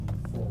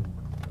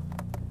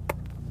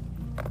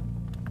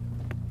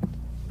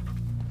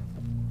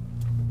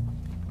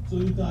So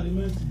you can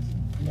remain sitting.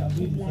 Yeah,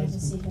 read the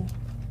first scripture.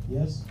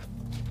 Yes.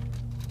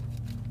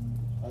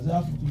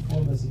 Isaiah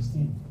 54 verse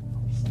 16.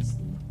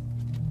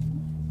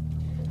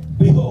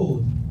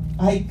 Behold,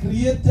 I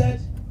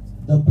created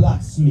the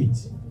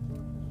blacksmith,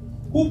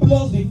 who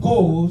blows the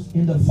coals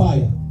in the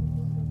fire,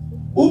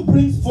 who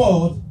brings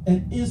forth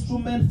an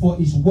instrument for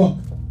his work.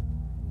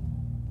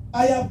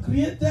 I have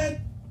created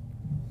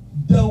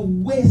the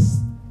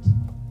waste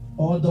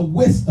or the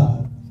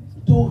waster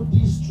to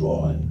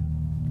destroy.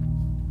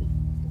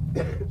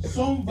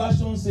 Some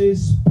versions say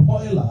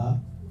spoiler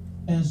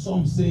and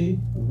some say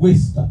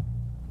waster.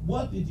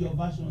 What did your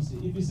version say?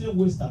 If you say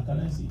waster, can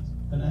I see it?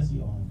 Can I see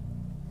your hand?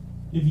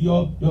 If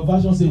your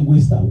version say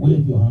waster,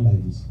 wave your hand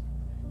like this.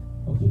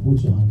 Okay,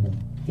 put your hand down.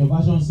 Your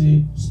version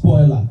say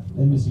spoiler.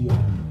 Let me see your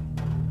hand.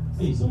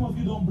 Hey, some of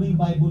you don't bring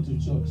Bible to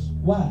church.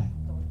 Why?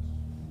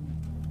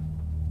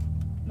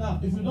 Now,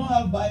 if you don't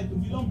have Bible,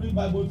 if you don't bring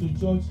Bible to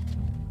church,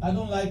 I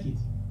don't like it.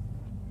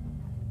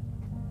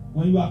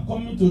 When you are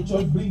coming to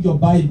church, bring your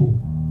Bible.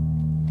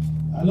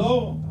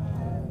 Hello?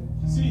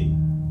 See,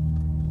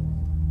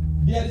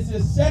 there is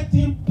a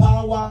certain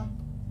power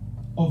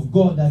of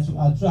God that you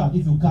attract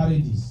if you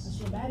carry this. Als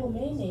je de Bijbel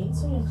meeneemt,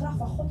 zul je een kracht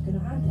van God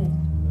kunnen aantrekken.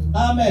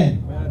 Amen.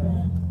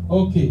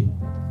 Okay.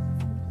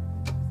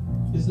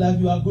 It's like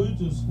you are going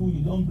to school,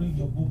 you don't bring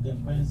your book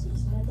and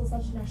pencils. Net als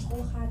dat je naar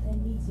school gaat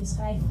en niet je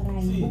schrijfgerij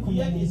en boeken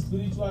See, here meeneemt. is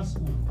spiritual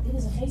school. Dit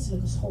is een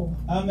geestelijke school.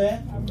 Amen.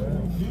 Do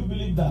you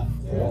believe that?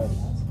 Yes.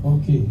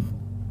 Okay.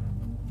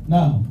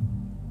 Now,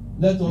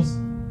 let us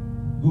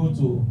go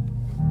to.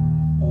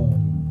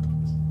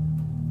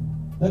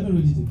 Let me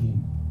read it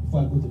again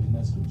before I go to the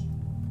next scripture.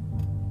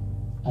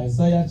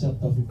 Isaiah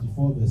chapter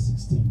 54, verse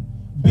 16.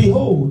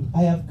 Behold,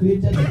 I have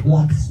created a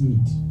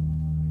blacksmith,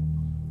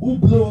 who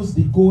blows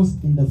the coals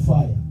in the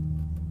fire.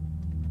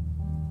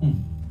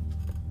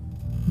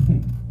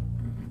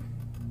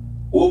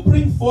 Who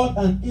bring forth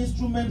an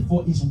instrument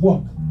for his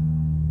work.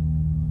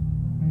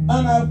 And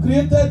I have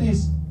created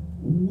this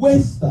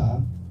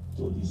waster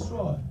to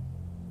destroy.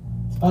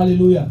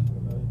 Hallelujah.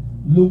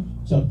 Luke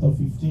chapter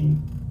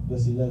 15,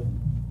 verse 11.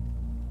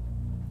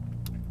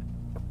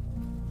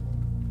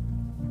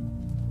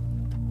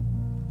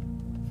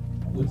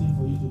 I'm waiting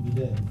for you to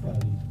be there before I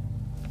read.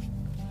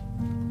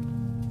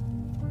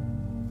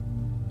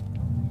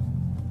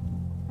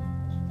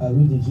 I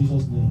read in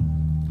Jesus' name.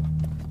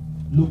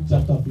 Luke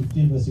chapter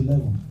 15, verse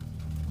 11.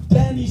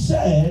 Then he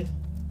said,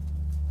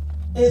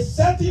 a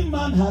certain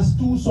man has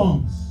 2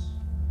 sons.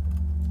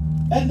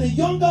 And the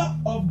younger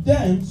of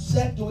them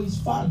said to his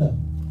father,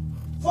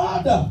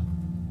 Father,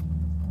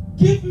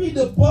 give me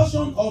the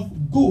portion of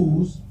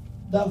goods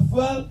that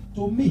fell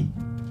to me.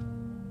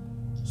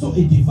 So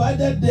he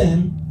divided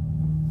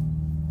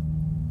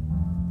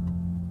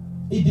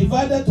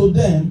to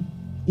them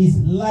his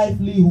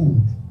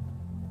livelihood.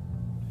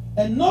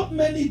 And not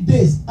many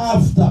days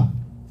after,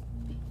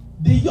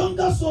 the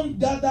younger son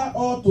gathered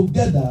all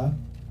together,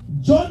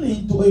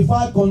 journeying to a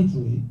far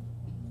country,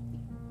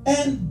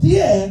 and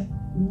there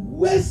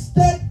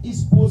wasted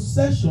his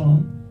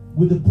possession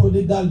with the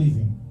prodigal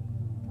living.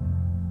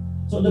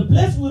 So the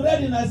place we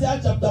read in Isaiah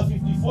chapter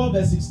 54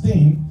 verse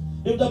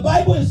 16, if the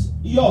Bible is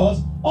yours,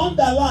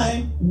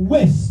 underline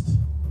waste.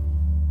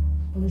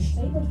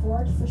 Onderstreep het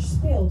woord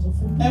verspild of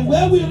vernietigd. And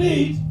where we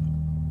read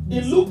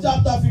in Luke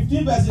chapter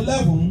 15 verse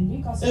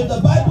 11, if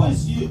the Bible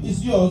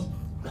is yours,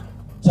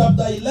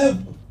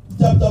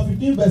 chapter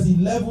 15 verse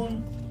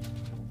 11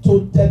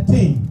 to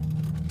 13,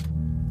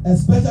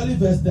 especially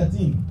verse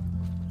 13,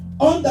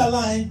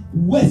 underline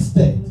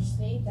wasted.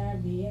 Onderstreep daar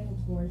weer het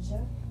woordje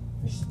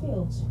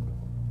verspild.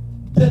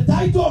 The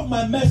title of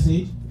my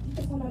message De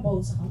titel van mijn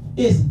boodschap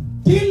is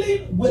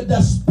Dealing with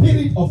the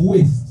Spirit of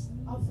Waste.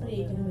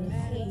 afrekenen met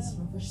de geest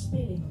van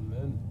verspilling.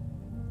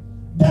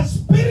 The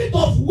spirit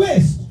of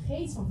waste, De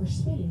geest van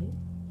verspilling,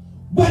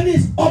 when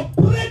it's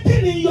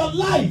operating in your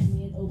life,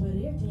 wanneer het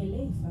opereert in je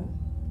leven,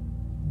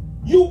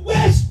 you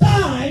waste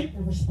time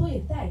dan verspil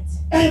je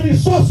tijd and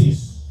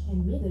resources.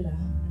 en middelen.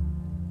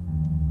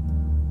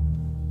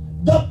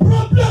 The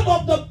problem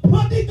of the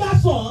prodigal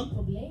son Het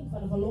probleem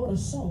van de verloren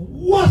zoon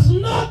was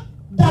not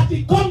that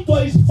he come to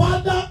his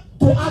father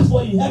to ask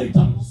for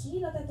inheritance. was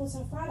niet dat hij tot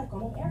zijn vader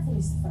kwam om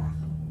erfenis te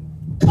vragen.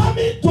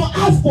 Coming to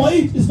ask for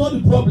it is not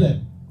the problem.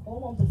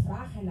 Om te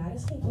vragen ernaar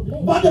is geen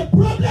probleem. But the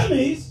problem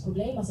is, Het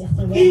probleem was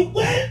echter wel. he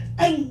went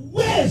and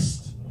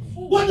waste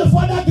what the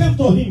father gave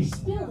to him.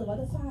 Speelde wat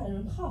de vader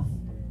hem gaf.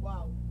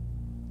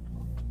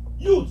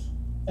 Youth,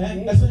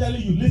 and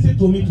especially you, listen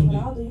to me today.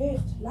 Vooral de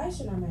jeugd,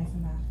 luister naar mij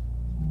vandaag.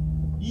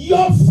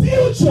 Your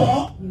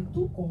future Je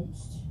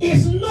toekomst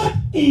is not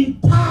in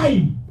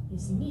time.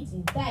 is niet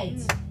in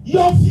tijd.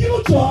 Your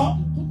future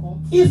Je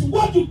toekomst is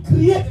what you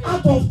create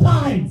out of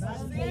time. is wat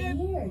je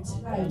creëert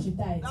uit je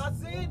tijd.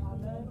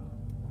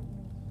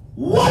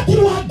 What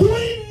you are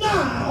doing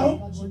now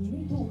Wat je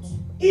nu doet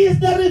is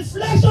the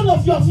reflection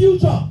of your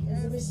future.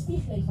 is de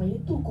weerspiegeling van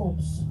je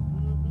toekomst.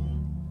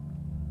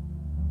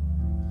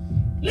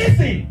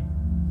 Listen.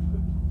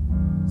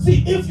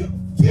 See, if your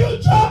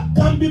future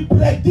can be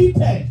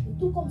predicted, De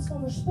toekomst kan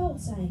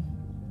voorspeld zijn.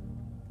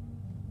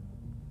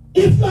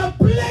 If you are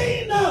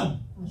playing now,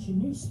 Als je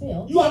nu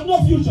speelt, you have no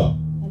future.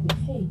 heb je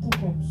geen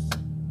toekomst.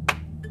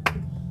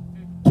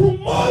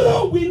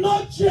 Tomorrow will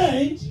not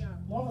change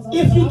Morgen zal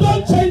if het you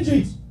don't veranderen change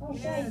it.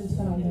 als jij niet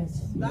verandert.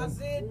 That's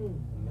it.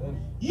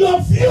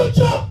 Your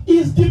future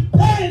is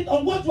depend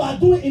on what you are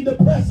doing in the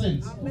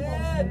present.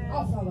 Amen.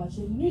 Af van wat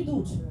je nu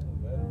doet.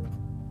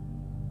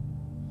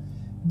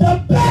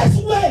 The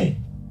best way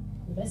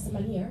De beste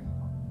manier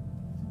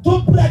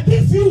to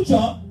predict future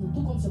om de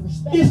toekomst te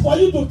voorspellen is for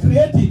you to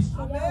create it.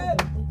 voor jou Amen. om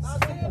dit te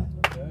That's scheppen.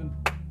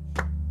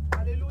 it.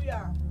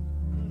 Hallelujah.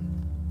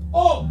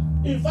 Oh,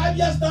 in 5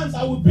 years' time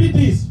I will be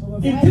this.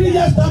 In 3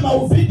 years' time I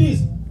will be this.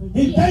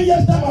 In 10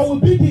 years' time I will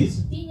be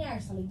this. 10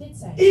 jaar zal ik dit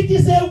zijn. It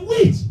is a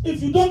wish if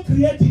you don't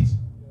create it.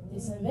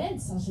 Het is een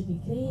wens als je het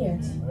niet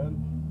creëert.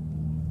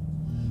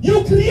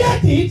 You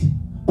create it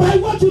by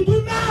what you do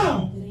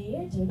now. Je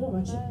creëert het door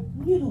wat je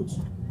nu doet.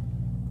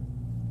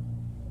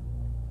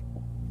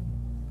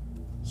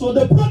 So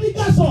the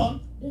prodigal son,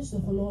 Dus de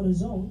verloren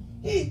zoon.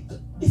 he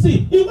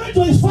went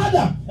to his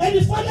father, and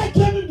his father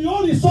gave him the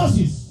whole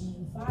resources. En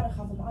de vader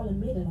gaf hem alle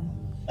middelen.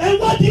 And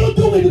what do you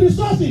do with the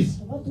resources?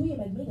 En wat doe je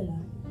met middelen?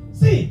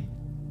 See,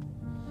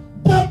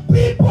 the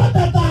people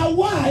that are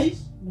wise,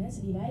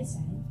 Mensen die wijs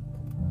zijn,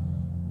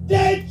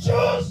 they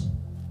choose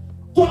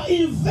to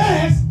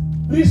invest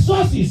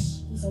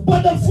resources,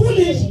 but the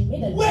foolish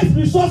waste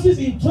resources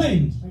in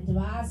trend. maar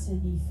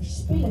dwazen die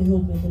verspillen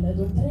hulpmiddelen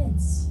door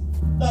trends.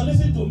 Now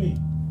listen to me.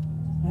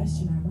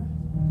 Luister naar me.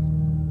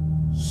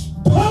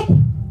 Stop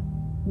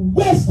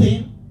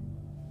wasting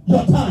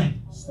your time.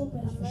 Stop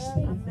met het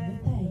verspillen van je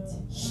tijd.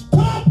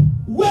 Stop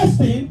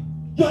wasting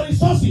your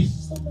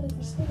resources. Stop met het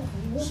verspillen van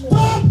je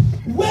hulpmiddelen.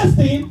 Stop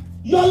wasting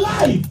your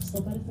life.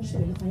 Stop met het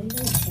verspillen van je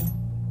leven.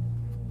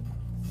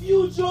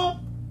 Future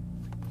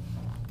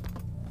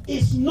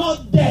is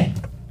not there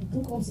De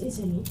toekomst is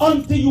er niet.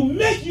 until you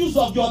make use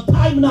of your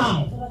time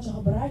now. Totdat je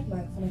gebruik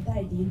maakt van de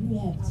tijd die je nu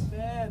hebt.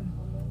 Amen.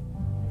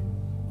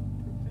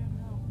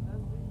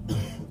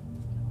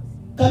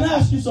 Can I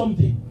ask you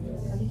something?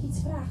 Kan ik iets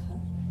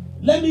vragen?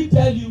 Let me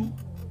tell you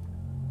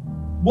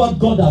what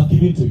God has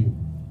given to you.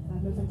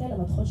 Laat me vertellen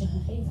wat God je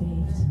gegeven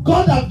heeft.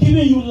 God has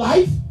given you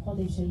life. God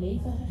heeft je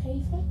leven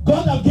gegeven.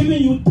 God has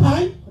given you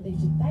time. God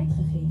heeft je tijd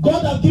gegeven.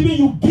 God has given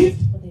you gift.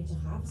 God heeft je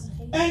gaven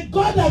gegeven. And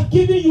God has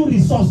given you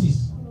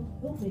resources. En ook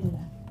hulpmiddelen.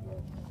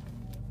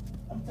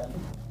 I'm telling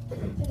you.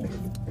 Vertel ik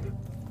je.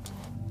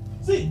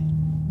 See,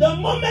 the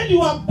moment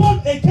you are born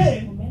Op het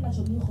again, moment dat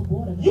je opnieuw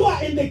geboren bent, you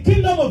are in the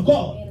kingdom of ben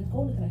God. je in het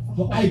koninkrijk van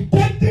Your God.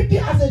 identity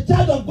as a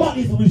child of God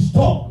is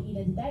restored. Je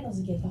identiteit als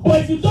een kind van God.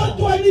 But if you don't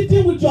do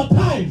anything with your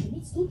time, Als je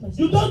niets doet met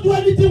je you don't do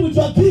anything with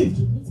your gift,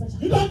 niets met je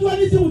you don't do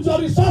anything with your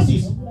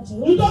resources,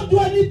 you don't do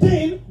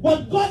anything what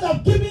God has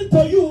given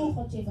to you,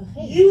 God je heeft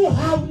gegeven, you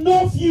have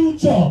no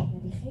future. dan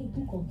heb je geen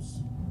toekomst.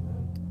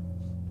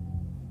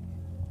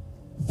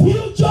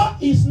 Future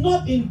is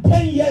not in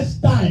 10 years'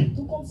 time.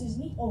 Toekomst is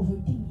niet over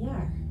 10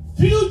 jaar.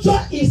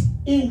 Future is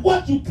in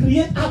what you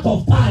create out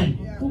of time.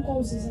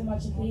 Toekomst is in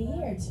wat je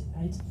creëert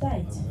uit de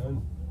tijd.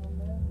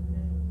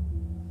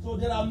 So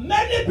there are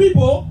many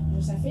people,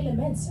 Er zijn vele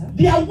mensen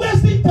they are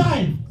wasting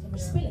time. die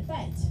verspillen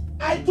tijd.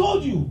 I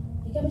told you.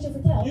 Ik heb het je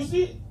verteld. You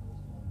see,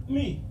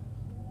 me,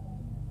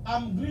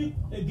 I'm grieved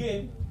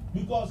again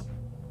because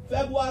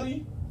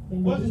February,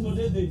 what is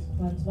today's date?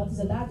 Want wat is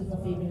de datum van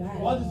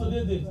februari? What is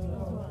today's date?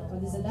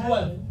 Wat is de 12.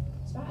 datum?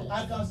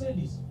 12. I can say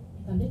this.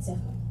 Ik kan dit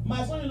zeggen.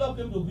 My son-in-law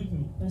came to greet me.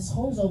 Mijn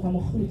schoonzoon kwam me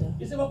groeten.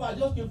 He said, Papa, I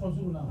just came from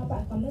Suriname. Papa,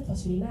 ik kwam net van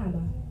Suriname.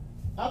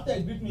 After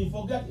he greet me, he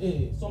forget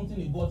something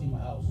he bought in my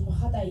house. Toen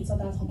had hij iets dat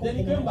hij had gekocht Then he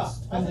in came mijn back.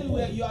 huis. I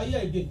said, you are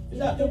here again. He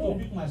said, I came to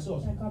greet my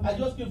source. I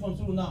just came from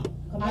Suriname.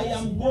 I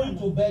am going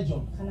to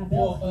Belgium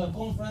for a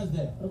conference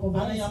there. And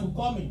I am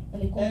coming.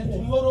 And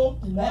tomorrow,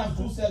 I have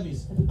 2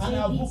 service. And I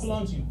have book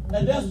launching.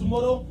 And then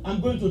tomorrow, I'm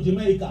going to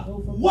Jamaica.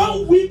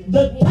 1 week,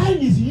 the time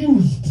is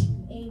used.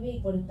 1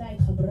 week wordt de tijd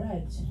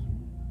gebruikt.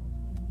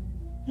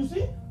 You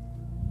see?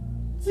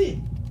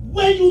 See,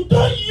 when you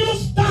don't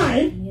use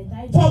time En je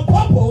tijd for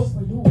purpose,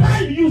 voor doel,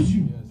 time use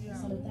you.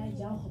 zal de tijd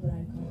jou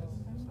gebruiken.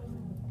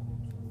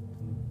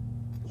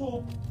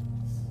 So,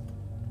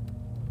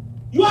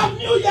 you have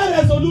New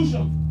Year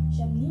resolution. Dus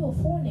je hebt nieuwe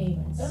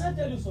voornemens. Can I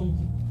tell you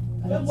something?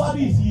 Kan ik iets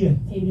February is here.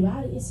 vertellen?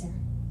 Februari is er.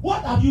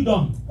 What have you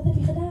done? Wat heb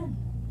je gedaan?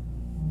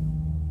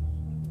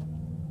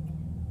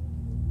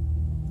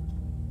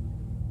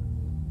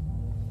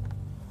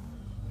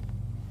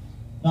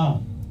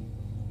 Now,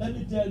 let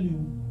me tell you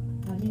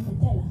Laat me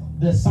vertellen.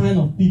 the sign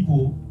of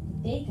people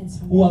De tekens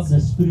van who have mensen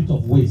the spirit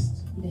of waste.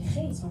 die de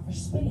geest van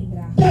verspilling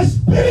dragen. The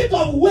spirit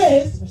of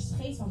waste De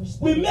geest van will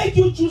verspilling. make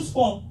you choose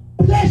for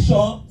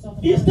pleasure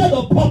instead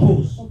of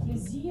purpose. Voor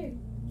plezier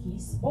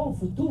kiest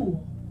boven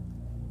doel.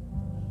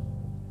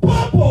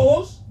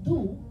 Purpose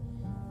Doel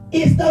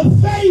is the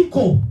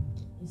vehicle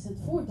is het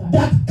voertuig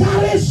that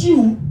carries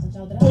you dat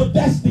jou to draagt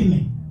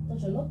destiny.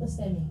 tot je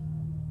lotbestemming.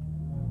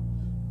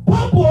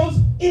 Purpose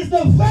is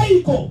the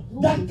vehicle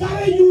that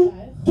carries you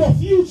to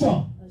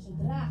future. Dat je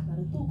draagt naar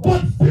de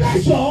toekomst. But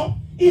pleasure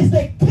is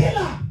the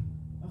killer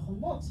Maar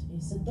genot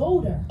is de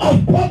doder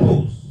of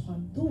purpose. van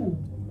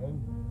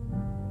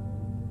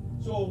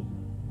So,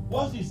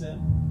 what's he saying?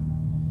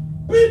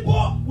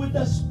 People with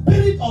the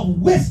spirit of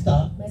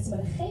wisdom, Mensen met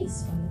een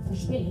geest van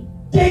verspilling.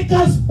 they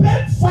can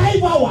spend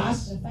 5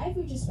 hours Ze 5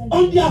 uurtjes on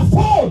spenderen their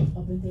phone.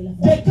 op hun They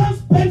telefoon. can't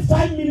spend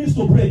 5 minutes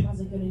to pray. Maar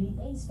ze kunnen niet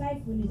eens 5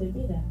 minuten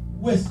bidden.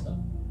 Wisdom.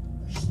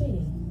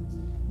 Verspilling.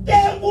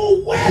 They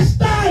will waste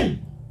time.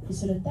 Ze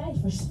zullen tijd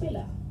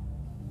verspillen.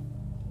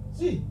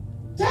 See,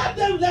 tell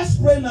them let's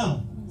pray now.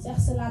 Zeg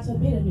ze laten we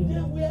bidden nu.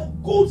 They were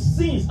good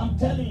sins, I'm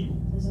telling you.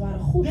 Ze waren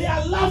goed. They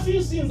are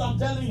laughing sins, I'm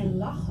telling Ze you.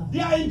 lachen.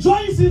 They are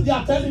enjoying sins, they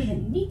are telling you.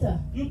 Genieten.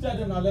 You tell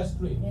them now, let's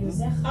pray. En ze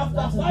zeggen After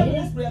laten we 5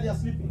 minutes bidden. prayer, they are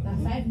sleeping.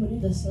 Na 5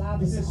 minuten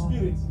slapen It's ze a al.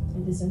 spirit.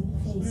 Het is een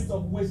Spirit geest.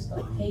 of wisdom.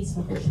 Geest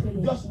van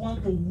verspilling. Just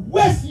want to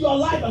waste your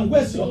life and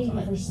waste your Leven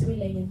time.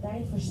 verspillen en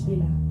tijd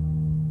verspillen.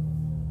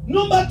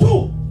 Number 2,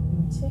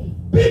 Nummer 2.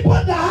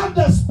 people that have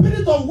the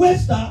spirit of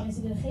wisdom,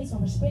 Mensen die de geest van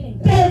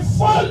verspilling they dragen.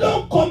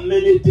 follow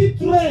community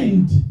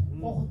trend.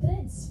 Volgen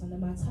trends van de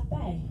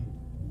maatschappij.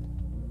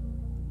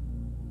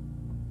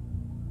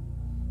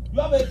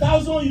 You have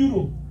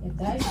 €1,000. Je hebt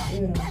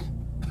 €1000.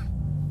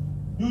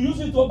 You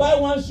use it to buy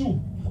one shoe.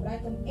 Je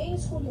gebruikt om 1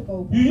 schoen te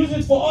kopen. You use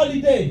it for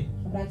holiday. Je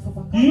gebruikt voor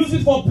You vakantie. use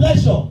it for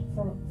pleasure.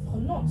 Voor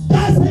genot.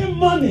 That same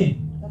money,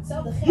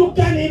 Datzelfde you geld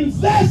can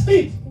invest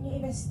it kun je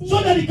investeren.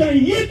 so that it can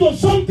yield to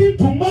something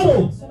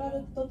tomorrow. Zodat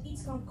het tot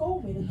iets kan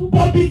komen in de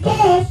toekomst. But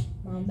because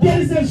Maar omdat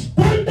there is a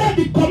standard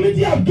the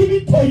committee have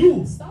given to you,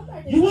 de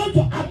standaard is. you want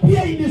to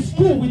appear in the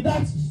school with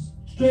that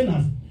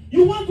trainers.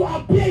 You want to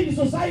appear in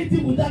the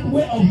society with that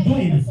way of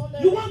doing it.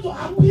 You want to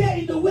appear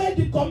in the way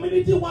the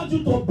community wants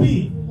you to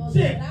be.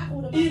 See,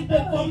 if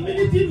the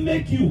community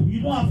make you,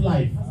 you don't have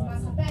life. Als de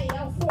maatschappij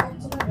jou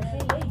vormt, dan heb je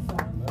geen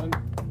leven.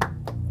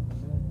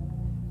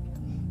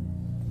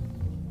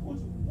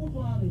 Put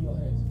one hand in your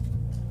head.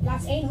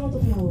 Plaats 1 hand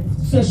op je hoofd.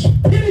 Say,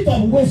 spirit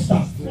of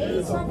wisdom,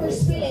 Geest van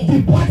verspilling.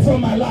 depart from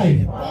my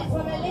life. Weg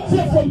van mijn Say,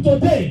 leven. from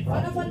today,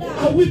 Vanaf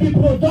vandaag I will be zal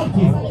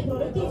productive. ik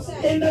productief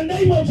zijn. In the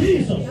name of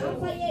Jesus. In de naam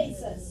van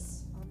Jezus.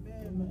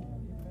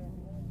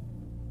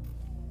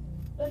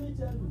 Let me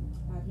tell you.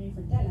 Ga ik nu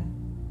vertellen.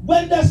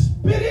 When the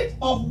spirit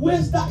of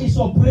wisdom is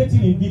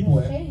operating in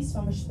people, De geest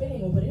van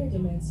verspilling opereert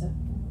in mensen.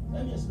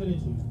 let me explain it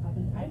to you. Ga ik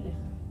het uitleggen.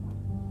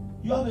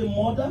 You have a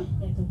mother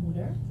Je hebt een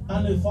moeder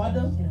and a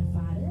father. en een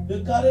vader.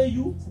 They carry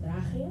you Ze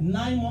dragen je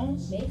 9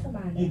 months. 9 They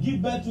maanden. give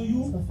birth to Ze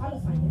you,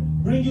 bevallen van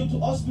je. bring you to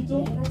Breng hospital.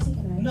 je naar het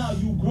ziekenhuis. Now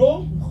you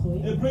grow. Je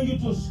groeit. They bring you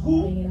to Breng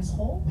school. je naar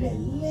school. They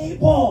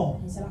labor.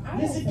 En ze hebben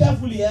Listen arbeid.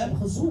 carefully, eh?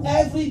 Gezocht.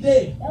 Every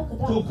day Elke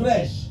dag. to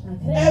crash. Naar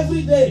crash.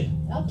 Every day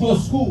Elke to dag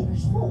school. naar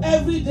school.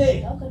 Every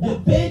day Elke they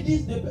dag. pay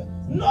this. They pay.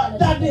 Not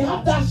that they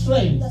have that Niet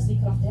strength. dat ze die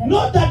kracht hebben.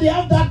 Not that they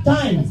have that Dat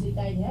time. ze die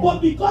tijd hebben. But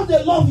because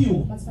they love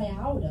you. Maar ze van je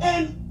houden.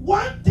 And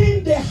one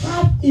thing they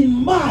have in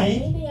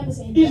mind Eén ding hebben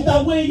ze in is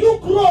that when you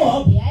grow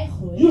up, Als jij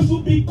groeit. you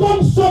should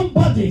become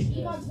somebody.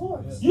 Iemand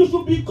wordt. You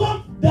should become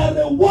the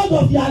reward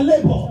of your De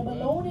labor.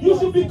 beloning You wordt should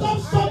van become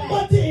je arbeid.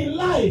 somebody in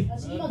life.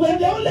 Als iemand When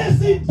they wordt, only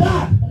see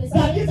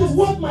that this is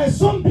what my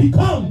son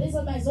become, dat is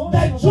wat mijn zoon the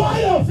heeft joy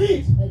geworden. of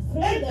it Het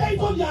vreugde enter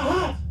into ervan their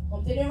heart.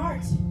 komt in hun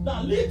hart.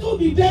 Now little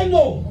did they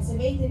know, En ze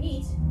weten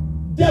niet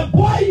the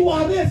boy you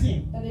are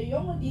raising, dat de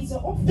jongen die ze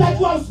that you opvoeden,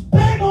 have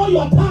spent all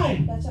your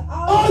time, dat je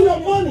all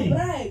your money,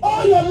 gebruikt,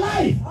 all your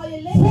life al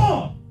je leven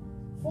for.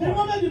 voor. The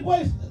moment the boy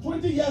is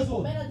 20 years Op het old,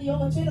 moment dat die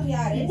jongen 20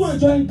 jaar you is, go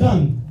and join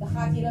gang. dan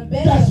gaat hij een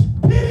The bende.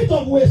 spirit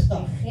of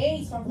wisdom.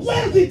 Geest van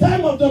Where's the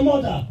time of the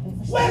mother?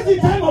 Where's the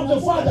time of the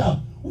father?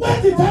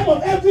 Where's the time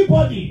of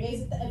everybody?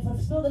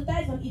 Verspilde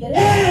tijd van iedereen.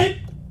 And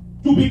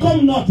you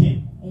become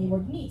nothing. En je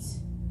wordt niets.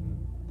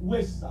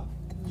 Wisdom.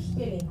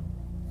 Verspilling.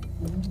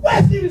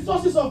 Waste the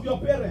resources of your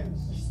parents.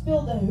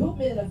 Verspil de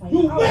hulpmiddelen van je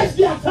You ouders. waste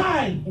their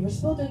time. Je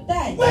verspilt hun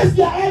tijd. Waste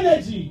their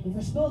energy. Je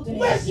verspilt hun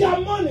Waste energie.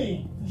 their money.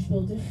 Je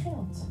verspilt hun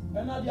geld.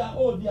 And now they are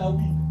old, they are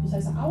weak. Dus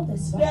zijn ze oud en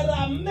zwak. There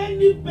are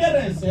many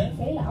parents, eh?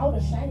 Vele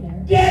ouders zijn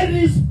er.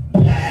 There is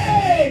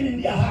pain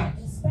in their heart.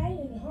 Er is pijn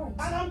in hun hart.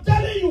 And I'm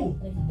telling you,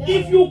 En ik vertel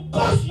if je, you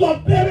cause your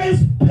parents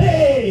je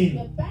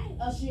pain, pijn,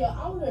 als je je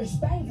ouders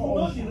pijn you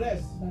know the veroorzaakt,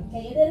 rest. dan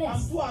ken je de I'm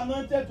rest. too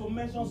anointed to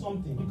mention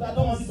something because I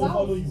don't want it to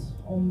follow you.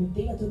 Om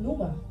dingen te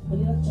noemen. Ik wil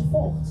niet dat het je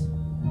volgt.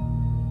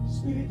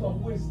 Spirit of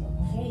wisdom.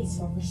 Geest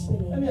van Let me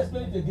verspilling.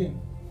 explain it again.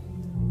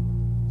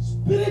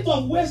 Spirit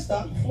of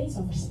wisdom, Geest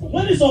van verspilling.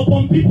 when it's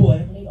upon people, eh?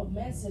 Wanneer op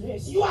mensen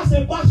rust. You as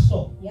a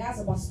pastor, Ja, als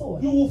een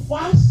pastoor. you will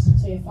fast,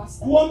 Zul je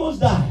vasten. you almost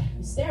die.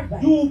 Je sterft bij.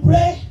 You will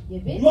pray,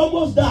 Je bidt. you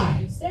almost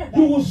die. Je sterft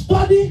You bij. will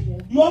study,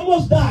 you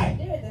almost die. Je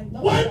bidt en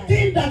dood One bij.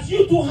 thing that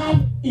you to have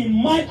in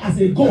mind as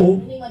a goal,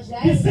 Eén ding wat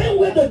jij- the same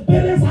way the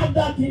parents have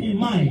that thing in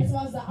mind. Net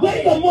zoals de When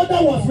ouders- your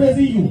mother was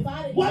raising you, Je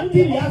vader- one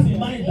thing he has in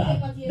mind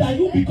that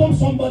you become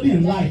somebody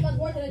in life.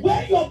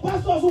 When your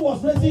pastor also was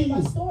raising you,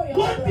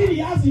 one thing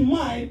he has in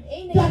mind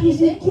that you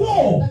should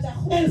grow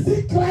and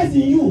see Christ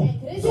in you,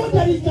 so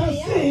that he can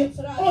say,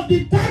 "Oh, the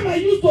time I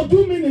used to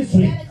do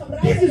ministry,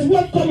 this is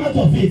what come out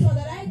of it.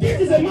 This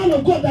is a man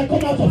of God that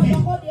come out of it.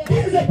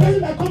 This is a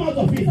person that come out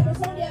of it."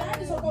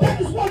 That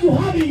is what you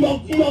have in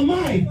your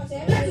mind.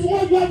 That is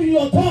what you have in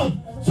your thought.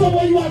 So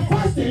when you are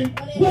fasting,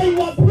 when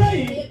you are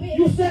praying,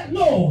 You said,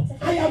 no,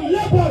 I am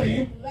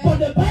laboring, but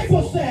the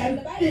Bible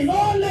said, in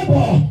all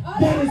labor,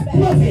 there is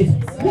profit.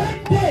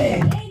 One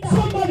day,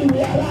 somebody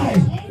will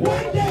arise.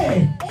 One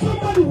day,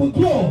 somebody will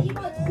grow.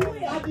 Iemand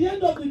groeien. At the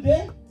end of the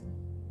day,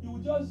 you will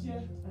just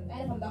hear, Aan het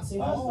einde van de dag zeg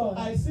je, Pastor,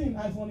 oh, I sin,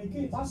 I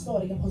fornicate.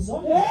 pastor, ik heb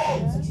gezondigd. Hey!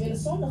 Ik heb seksuele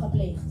zonde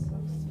gepleegd.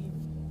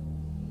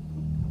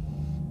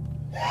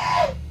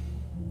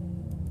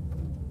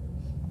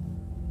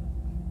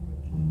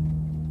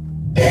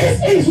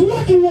 This is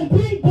what you will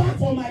bring back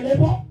for my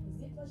labor. Is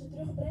dit wat je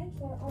terugbrengt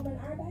voor al mijn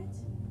arbeid?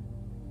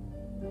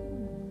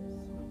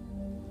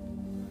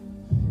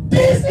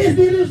 This is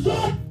the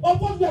result of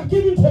what we have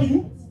given to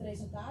you. Dit is het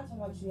resultaat van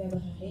wat jullie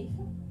hebben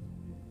gegeven.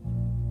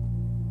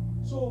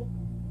 So,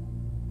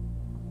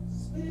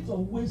 spirit of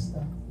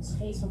waster Dus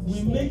geest van will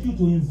make verspilling. you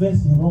to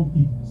invest in wrong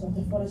people. Zorg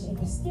ervoor dat je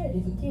investeert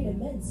in verkeerde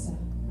mensen.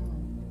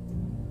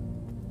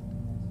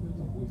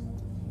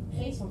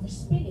 Geest van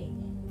verspilling.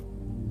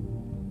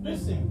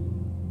 Listen.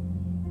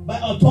 By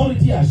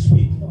authority I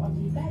speak. Door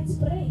autoriteit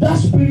spreken. That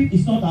spirit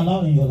is not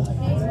allowed in your life.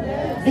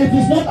 It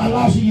is not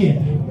allowed here.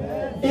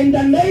 In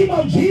the name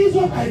of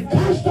Jesus, I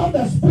cast out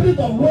the spirit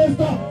of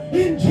wisdom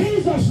in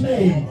Jesus'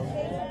 name. Geest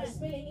van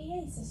verspilling in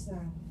Jezus'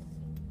 naam.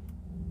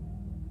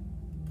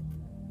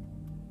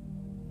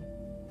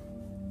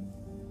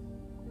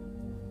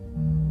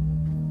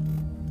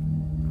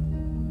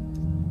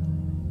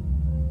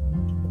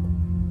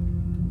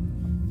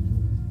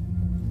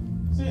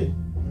 See,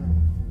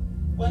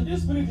 when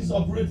this spirit is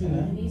operating,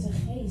 En deze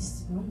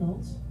geest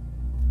handelt.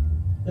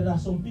 there are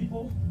some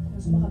people,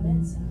 En sommige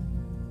mensen,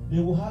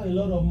 they will have a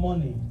lot of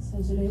money,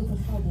 zij zullen heel veel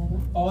geld hebben.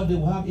 or they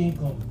will have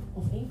income.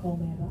 Of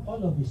inkomen hebben.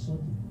 All of a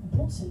sudden, En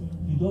plotseling.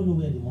 you don't know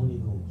where the money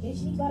goes. Weet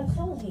je niet waar het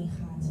geld heen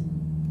gaat.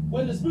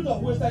 When the spirit of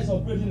waster is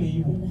operating in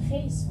you, En de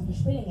geest van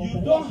verspilling you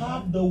opereert. don't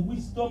have the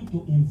wisdom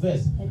to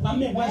invest. Het I mean,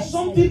 when wijsheid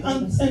something om te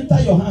investeren.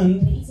 enter your hand,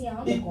 Wanneer iets in je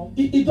handen it, komt,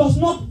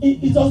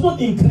 it does not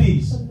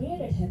increase.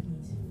 vermeerdert het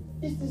niet.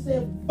 It is a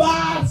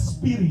bad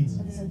spirit.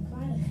 Het is een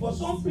kwade geest. For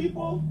some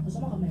people, Voor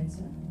sommige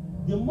mensen,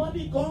 the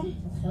money comes,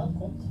 het geld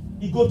komt,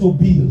 you go to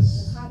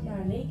bills. het gaat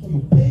naar You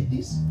rekening. pay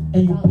this,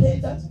 and you pay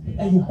that,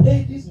 and you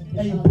pay this,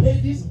 and you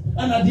pay this,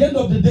 and at the end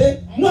of the day,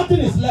 nothing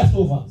is left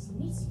over. Er is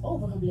niets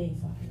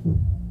overgebleven.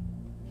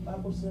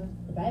 Bible says,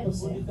 De Bijbel the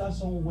zegt, prodigal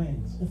son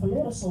went. de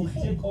verloren zoon He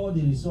ging. take all the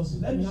resources.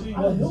 Let En me nam show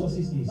you alle what hulp.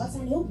 resources is. Wat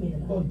zijn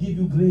hulpmiddelen? God give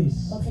you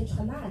grace. God geeft je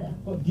genade.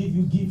 God give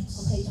you God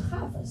gifts. geeft je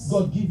gaves.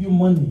 God give you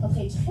money. God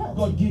geeft je geld.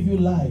 God give you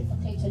life. God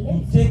geeft je You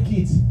leven. take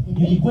it.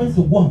 You're going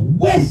to go and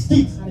waste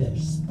it. Ga je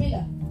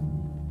verspillen.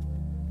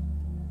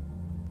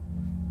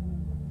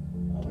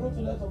 I wrote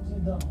a lot of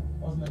things down.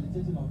 I was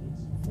meditating on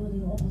it. Veel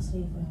dingen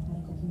opgeschreven waar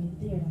ik op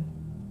mediteerde.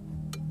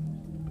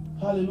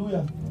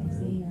 Hallelujah. Dank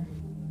de Heer.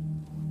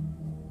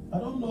 I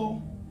don't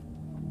know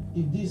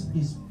if this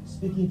is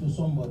speaking to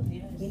somebody.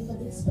 Ik weet niet of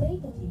dit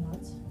spreekt tot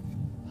iemand.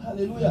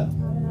 Hallelujah.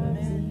 Dank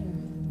de Heer.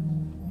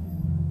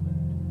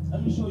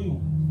 Let me show you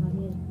Laat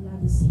me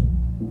laten zien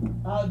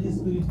how this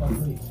spirit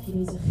operates. hoe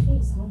deze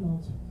geest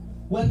handelt.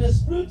 When the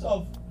spirit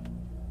of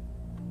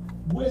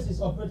waste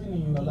is operating in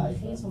your De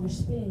life, geest van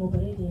verspilling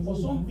opereert in je for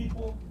some leven.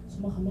 people,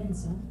 Sommige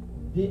mensen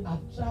they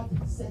attract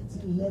a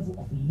certain level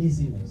of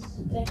laziness.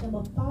 trekken een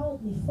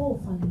bepaald niveau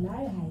van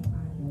luiheid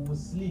aan. You will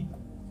sleep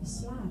Je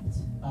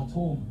slaapt at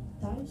home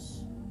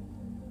thuis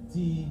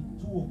till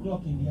 2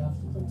 o'clock in the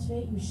afternoon. tot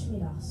 2 uur 's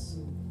middags.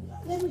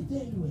 Let me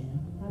tell you,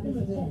 Laat let me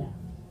me tell you, vertellen.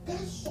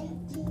 can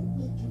something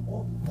make you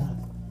up that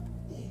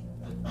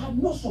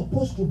I'm not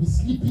supposed to be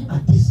sleeping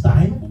at this Kan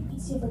time? ik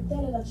iets je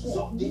vertellen dat je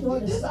So niet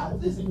hoorde staan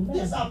op dit these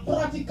moment? are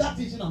practical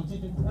teaching I'm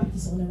teaching.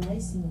 Praktische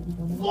onderwijzingen die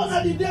van de Gone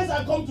are the mensen.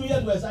 days I come to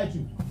here to excite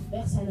you.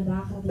 Weg zijn de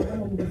dagen dat ik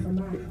allemaal moet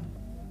vermaken.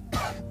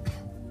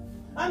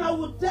 And I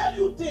will tell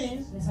you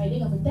things En dan zal je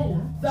dingen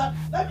vertellen. that,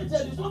 let me tell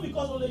you, it's not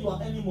because only you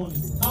are earning money.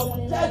 I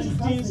will tell you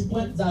things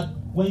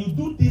when you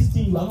do this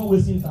thing, you are not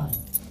wasting time.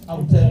 I will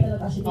En tell vertellen you.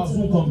 dat als je I'll dit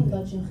soon soort come dingen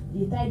doet, there. dat je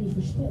je tijd niet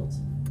verspilt.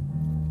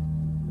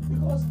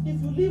 Because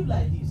if you live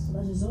like this, Want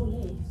als je zo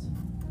leeft,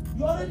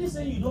 you're already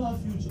saying you don't have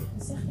future.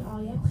 dan zeg je al,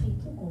 je hebt geen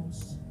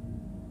toekomst.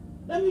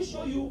 Let me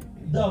show you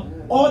the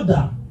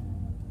order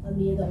Dan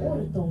wil je de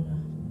orde tonen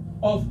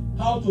of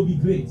how to be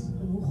great.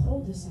 van hoe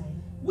groot we zijn.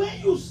 When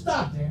you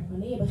start,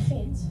 Wanneer je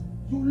begint,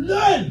 you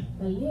learn,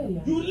 dan leer je.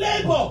 you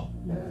labor,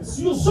 Je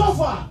you zoekt,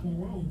 suffer. je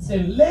lijdt.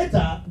 Then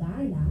later,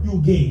 Daarna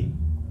you gain.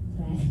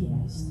 krijg je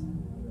juist.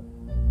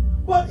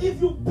 But if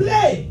you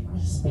play,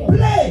 Als je speelt,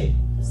 play,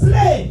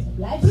 play,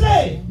 blijf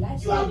play, spelen,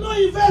 blijf you have spelen.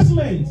 no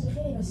investment. Dan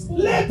begin je investeren.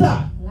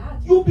 Later, Later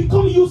you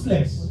become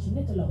useless. word je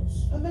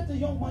nutteloos. I met a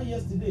young man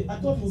yesterday. I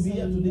thought he would be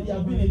here today. He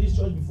had been in this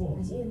church before.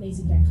 Hij is eerder in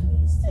deze kerk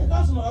geweest. Hey,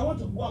 Councilor, I want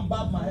to go and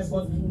barb my hair,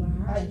 but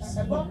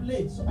I barb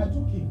late, so I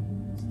took him.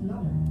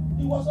 Nou,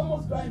 He was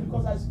almost crying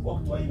because I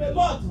spoke to him a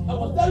lot. I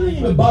was telling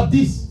him about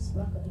this. ik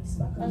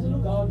sprak I said,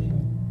 look at all the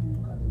men.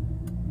 Look at them.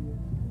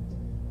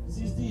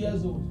 60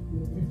 years old,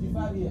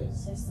 55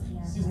 years, 60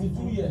 jaar.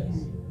 62 years.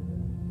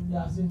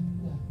 Yeah, I said,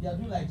 yeah, they are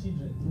doing like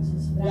children. Dus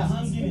ze They are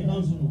hanging in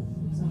Hanzunu.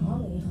 Ze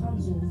hangen in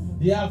Ganzoef.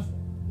 They have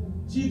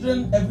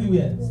children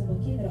everywhere. Ze hebben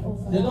kinderen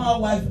overal. They don't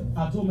have wife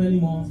at home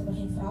anymore. Ze hebben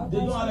geen vrouw They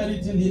don't thuis. have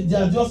anything.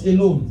 They are just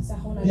alone. Ze zijn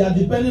gewoon They are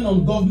depending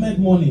on government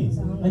money.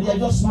 And they are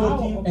just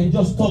smoking and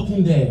just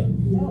talking there.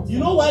 You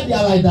know why they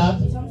are like that?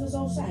 Weet je waarom ze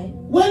zo zijn?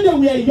 When they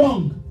were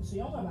young, Toen ze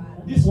jonger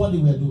waren. this is what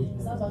they were doing.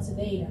 Is dat wat ze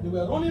deden? They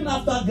were running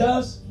after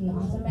girls. Gingen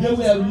achter They meisjes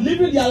were aan.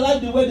 living their life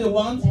the way they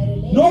want.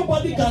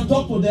 Nobody can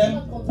talk to them.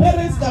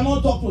 Parents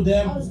cannot talk to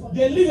them.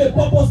 They live a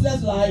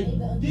purposeless life.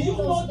 Do you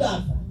know that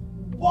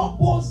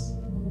purpose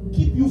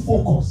keep you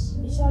focused?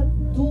 Is jouw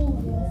doel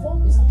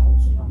gefocust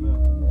houdt?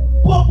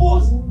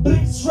 Purpose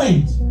brings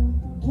strength.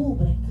 Doel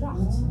brengt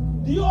kracht.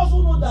 Do you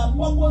also know that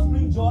purpose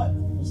brings joy?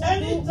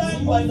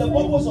 Anytime you are in the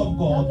purpose of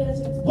God,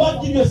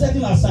 God gives you a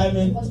certain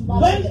assignment.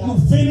 When you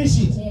finish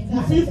it,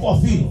 you feel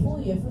fulfilled. Voel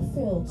je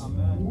vervuld.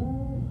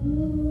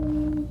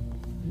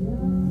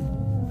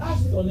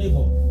 Ask your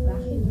neighbor,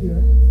 Vraag je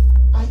buur.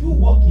 are you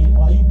working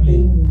or are you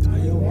playing?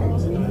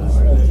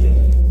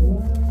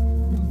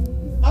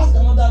 Ask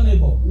another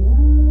neighbor,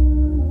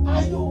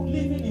 are you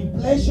living in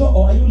pleasure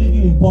or are you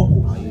living in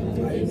purpose?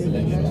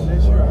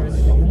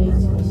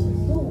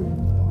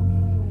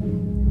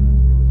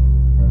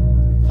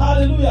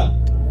 Hallelujah.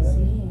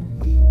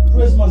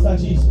 Praise Master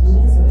Jesus.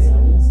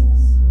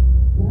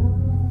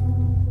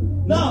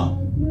 Now,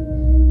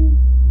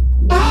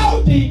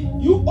 how did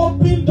you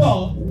open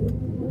door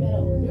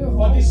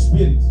for this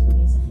spirit?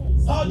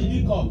 How did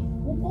it come?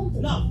 Hoe komt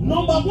het? Now,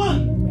 number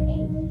one, Nummer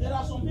 1. there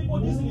are some people,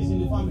 this is in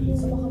the family.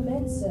 Sommige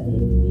mensen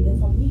in de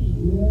familie.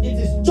 It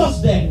is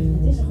just there.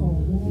 Het is er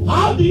gewoon.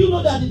 How do you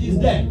know that it is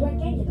there? Hoe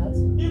herken je dat?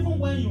 Even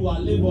when you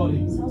are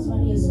laboring, Zelfs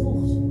wanneer je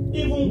zwoegt.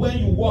 even when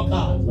you work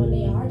hard, Wanneer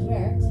je hard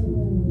werkt.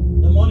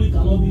 the money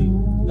cannot be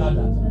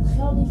gathered. En het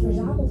geld niet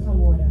verzameld kan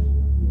worden.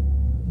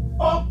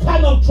 All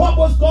kind of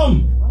troubles come.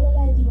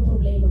 Allerlei type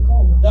problemen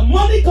komen. The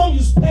money come, you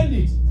spend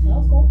it. Het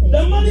geld komt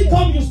tegen. The money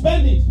come, you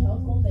spend it. Het geld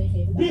komt tegen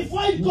je.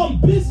 Before it comes,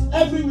 bills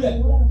everywhere.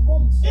 Voordat het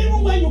komt.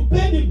 Even when you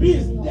pay the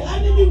bills, the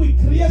enemy will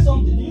create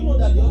something. Do you know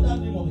that the other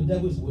name of the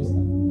devil is waster?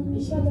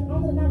 Dus je had een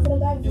andere naam voor de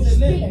duivel. It's a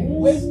name. Verspiller.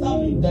 Waster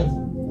means devil.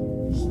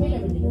 Verspiller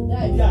betekent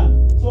duivel. Yeah.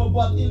 So,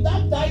 but in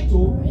that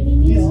title,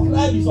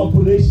 describe his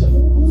operation.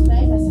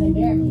 Omschrijft hij zijn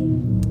werking.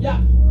 Yeah.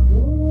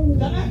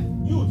 Can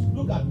I? Youth,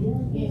 look at me.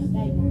 Even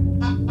kijken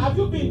naar me. Have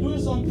you been doing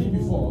something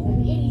before?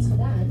 Heb je eerder iets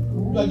gedaan?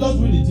 You are just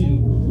doing the thing.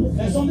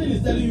 And something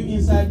is telling you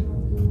inside,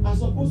 I'm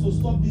supposed to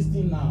stop this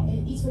thing now.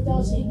 En iets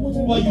vertelt je, ik moet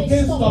er But niet you mee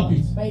can't stoppen. stop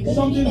it. Maar je kunt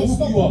er Something niet mee hook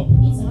you stoppen.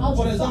 up. Iets houdt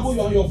For je example, vast.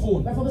 you're on your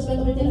phone. Bijvoorbeeld, je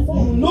bent op je You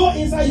telefoon. know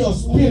inside your En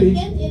je spirit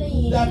kent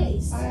in je that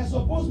geest. I am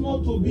supposed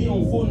not to be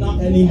on phone now Dat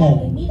je anymore.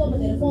 eigenlijk niet op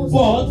mijn telefoon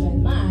But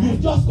zit. Maar you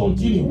just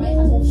continue. Maar je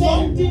gaat gewoon verder.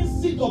 Something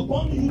sit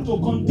upon you to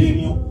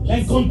continue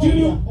and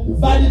continue.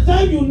 By the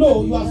time you know,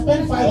 you have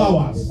spent 5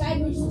 hours. De 5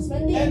 uurtjes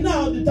gespendeerd. And now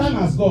the time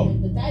has gone.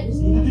 En de tijd is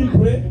You niet didn't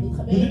gegaan. pray. Je hebt niet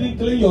You gebeden. didn't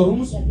clean your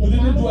rooms. You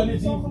didn't do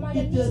anything.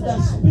 It is the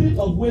spirit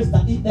of waste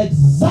that it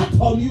exact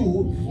on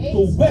you to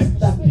waste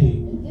that day.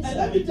 And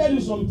let me tell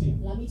you something.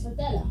 Laat me iets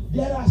vertellen.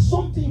 There are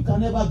something you can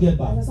never get Er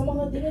back. zijn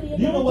sommige dingen die je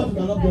Do you know what you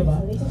nooit cannot terug get krijgt.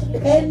 back? Weet je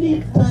wat je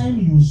niet Any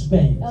time you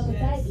spend, Elke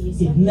tijd die je it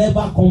steekt,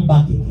 never come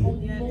back again.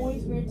 komt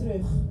nooit weer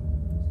terug.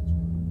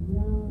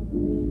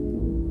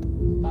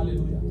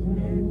 Hallelujah.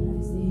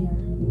 Dat is de Heer.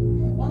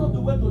 One of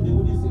the ways to deal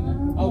with this thing,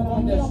 I'll Maar come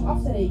om there hier om soon.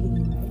 af te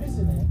rekenen,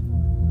 Listen,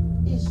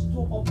 is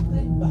to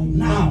operate by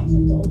now. is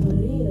om te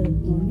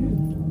opereren door nu.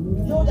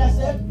 You know what I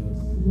said?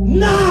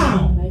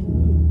 Now. Blijf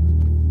nu.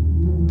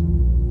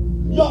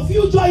 Your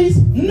future is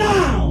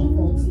now.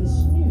 Toekomst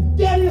is nu.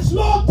 There is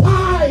no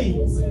time.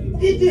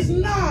 It is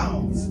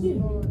now. Het is nu.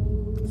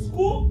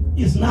 School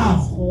is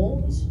now.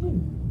 School is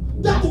nu.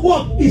 That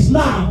work is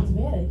now. Het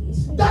werk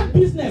is nu. That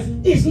business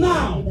is Het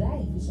now.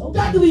 bedrijf is ook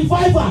That nu.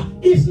 revival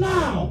is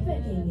now.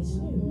 Opwekking is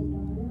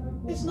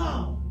nu. It's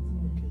now.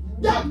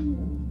 That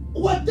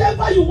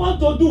whatever you want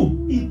to do,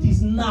 it is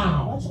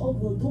now. Wat je ook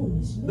wil doen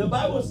is nu. The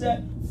Bible said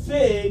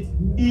faith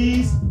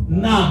is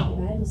now.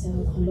 De Bijbel zegt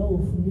dat geloof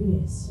nu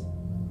is.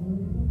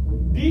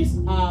 These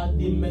are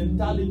the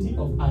mentality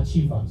of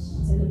achievers.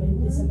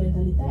 Dit is de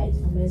mentaliteit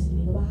van mensen die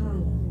dingen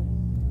behalen.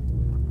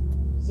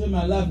 Say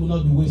my life will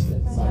not be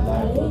wasted.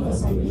 Mijn leven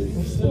zal niet Say my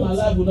verspild life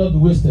zijn. will not be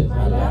wasted.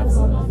 Mijn leven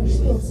zal niet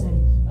verspild zijn.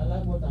 I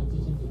like what I'm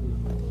teaching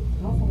today.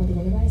 Ik hou van wat ik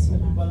onderwijs Let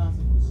me vandaag. balance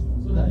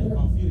it so that you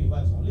can feel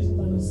revived. Listen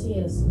to this.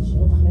 Balanceren zodat je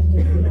opgewekt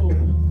kunt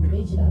worden.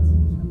 Weet je dat?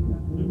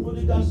 The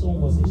prodigal son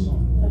was a son.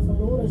 Dat een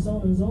verloren zoon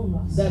een zoon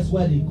was. That's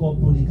why they call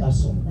prodigal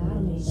son.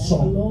 Daarom heet hij Son.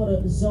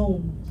 verloren zoon.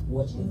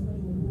 Watch it.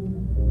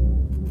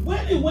 When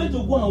he went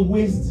to go and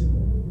waste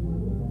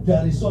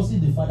the resources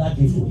the father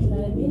gave to Toen him,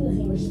 hij de middelen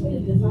ging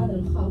verspillen die de vader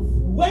hem gaf.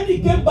 when he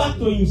came back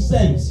to his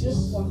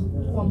senses,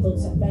 Terugkwam tot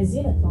zijn bij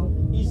zinnen kwam.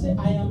 he said,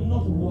 I am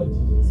not worthy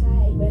Zei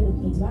hij, ik ben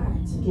het niet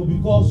waard. to be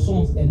called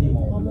sons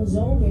anymore. Om een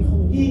zoon weer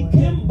genoemd te He worden.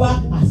 came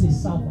back as a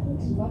servant.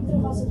 Hij kwam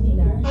terug als een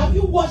dienaar. Have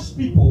you watched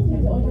people?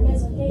 Heb je ooit naar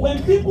mensen gekeken? When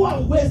people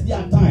have waste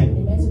their Die time,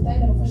 mensen tijd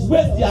hebben verspild.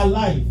 waste their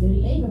life, Hun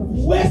leven hebben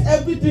verspild. waste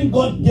everything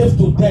God gave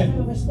to them.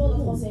 Hebben verspild dat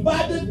God ze heeft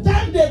By the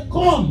time they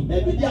come,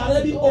 maybe they are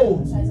already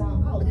old. Zijn ze al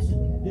oud.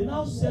 They now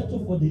now settle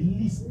for the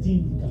least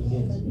thing they can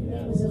Maar get. nu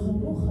nemen ze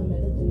genoegen met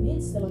het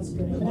minste wat ze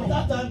kunnen Because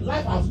krijgen. that time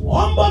life has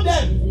humbled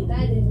them. In die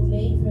tijd heeft het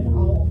leven hun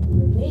al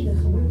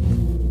nedergemaakt.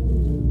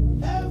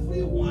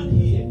 Everyone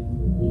here,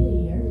 Ieder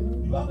hier,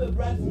 you have a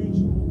bright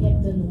future. je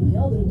hebt een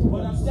heldere But I'm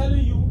toekomst.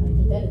 telling you, Maar ik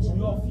vertel het je,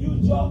 your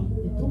future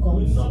de will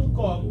toekomst not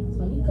come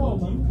zal niet until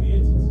komen you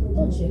create it.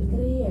 tot je het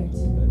creëert.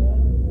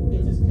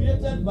 It is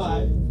created by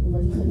Het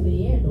wordt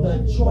gecreëerd door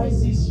the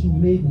choices you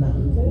made now.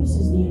 de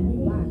keuzes die je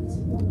nu maakt.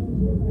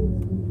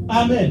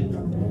 Amen.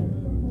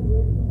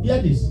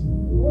 Hear this.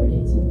 Hoor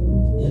dit,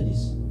 Hear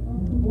this.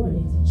 hoor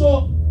dit.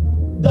 So,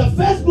 the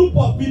first group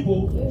of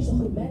people, De eerste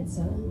groep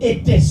mensen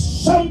it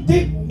is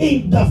something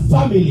in the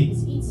family.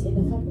 is iets in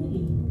de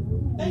familie.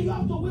 And you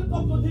have to wake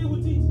up to deal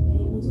with it. En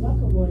je moet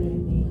wakker worden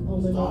ermee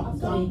om er mee af Stop te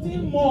counting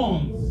rekenen.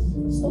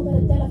 months. Stop met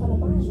het tellen van de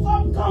maanden.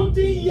 Stop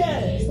counting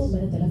years. Stop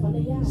met het tellen van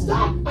de jaren.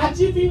 Start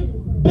achieving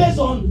based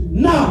on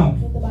now.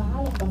 Begin te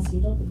behalen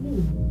gebaseerd op het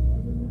nu.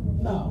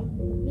 Now.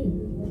 Nu.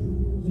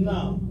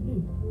 Now.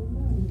 Nu.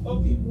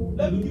 Okay.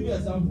 Let me give you an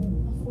example. Een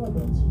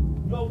voorbeeld.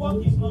 Your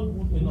work is not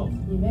good enough.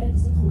 Je werk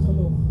is niet goed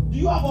genoeg. Do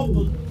you have up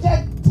to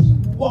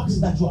 30 works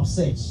that you have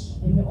searched?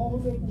 Heb je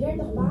ongeveer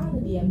 30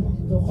 banen die je hebt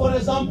For doorgevoerd.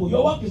 example,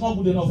 your work is not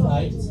good enough,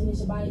 right? Misschien is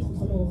je baan niet goed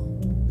genoeg.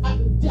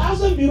 There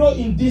hasn't bureau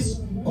in this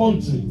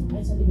country.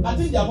 Hij zijn die I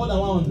think there are more than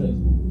 100.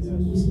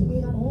 misschien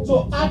meer dan 100.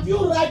 So if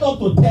you write up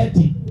to 30, Heb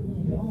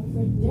je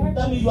ongeveer that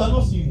 30 means you are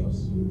not serious.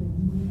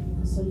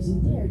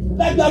 gesolliciteerd.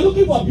 Like you are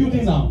looking for a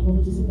building now.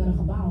 Bijvoorbeeld je zoekt naar een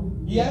gebouw.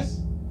 Yes?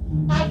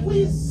 Have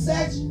we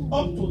searched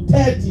up to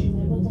 30? We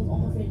hebben tot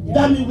ongeveer 30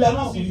 That means we are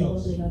not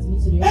gebouwen serious. gevonden, dat we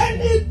niet serieus zijn.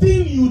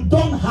 Anything you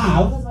don't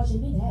have Alles wat je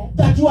niet hebt.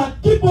 that you are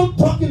keep on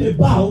talking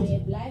about En je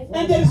blijft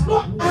and there is no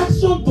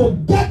action to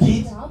get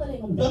it,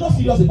 handeling om you are not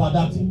serious about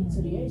that ben je thing. niet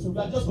serieus You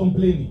over. are just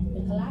complaining.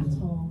 Je klaagt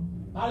gewoon.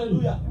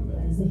 Hallelujah.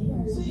 Dat is de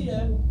Heer. See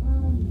here.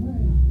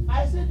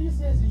 I said this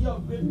year is a year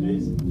of great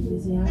grace. Dit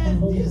is een jaar van And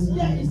grote this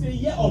year genade. is a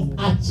year of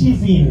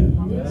achieving.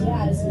 Dit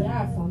jaar is een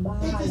jaar van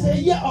It is a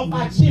behalen. year of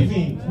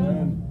achieving.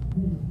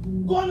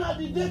 Gone are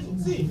the days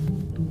to see.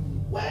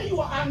 When you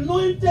are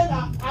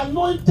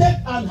anointed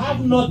and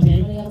have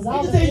nothing, it is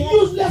a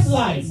useless Het is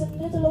life.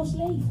 een nutteloos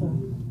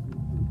leven.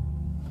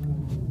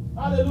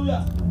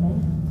 Hallelujah.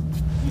 Amen.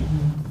 See,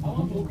 I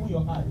want to open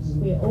your eyes.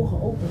 Kun je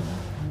ogen open.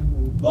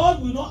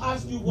 God will not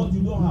ask you what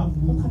you don't have.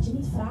 God gaat je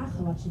niet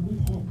vragen wat je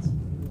niet hebt.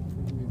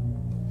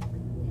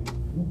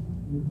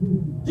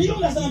 Do you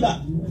understand that?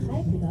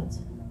 Begrijp je dat?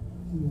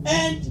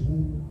 And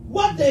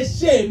what a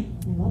shame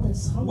En wat een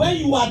schande. when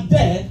you are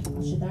there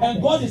Als je daar and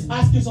bent. God is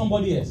asking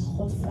somebody else.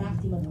 God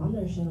vraagt iemand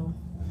anders je nog.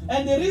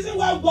 And the reason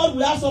why God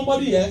will ask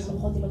somebody else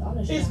Als God iemand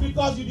anders is vraagt.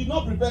 because you did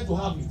not prepare to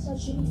have it.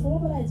 Dat je niet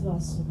voorbereid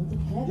was om het te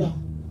hebben. Yeah.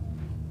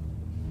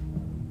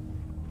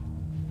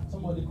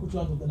 Somebody put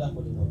your hand together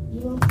for the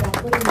Lord. Iemand vraagt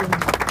voor de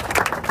Heer.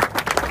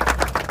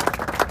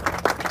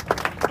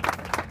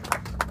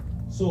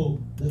 So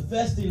the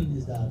first thing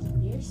is that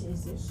Het eerste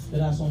is dus,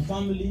 there are some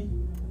family,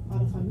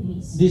 alle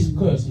families, this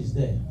curse is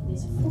there.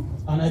 deze vloek.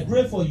 And I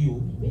pray for you,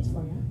 Ik bid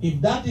voor je. if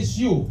that is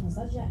you, Als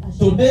dat jij,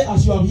 today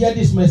as you have heard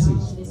this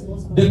message,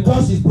 the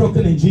curse is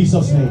broken in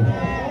Jesus' name.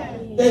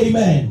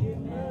 Amen.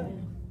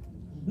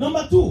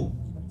 Number 2, Nummer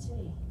 2.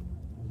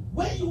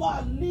 when you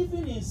are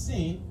living in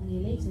sin En je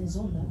leeft in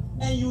zonde.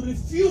 and you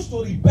refuse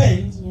to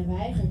repent, En je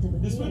weigert te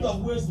the spirit of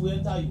bekeren. waste will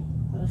enter you.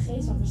 Maar de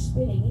geest van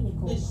verspilling in je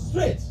komt. It's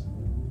straight.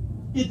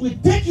 It will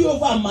take you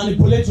over and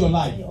manipulate your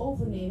En life. je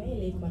overnemen en je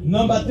leven maar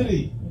Number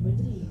 3, Nummer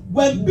 3.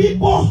 when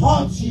people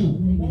hurt you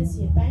Wanneer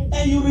mensen je pijn doen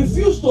and you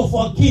refuse to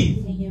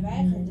forgive, en je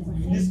weigert te the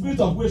vergeven. spirit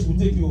of waste will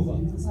take you over.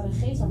 Dan zal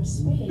de geest van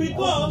verspilling je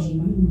Because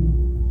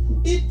overnemen.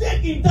 it takes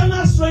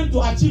internal strength to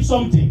achieve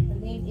something.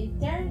 Het neemt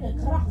interne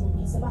kracht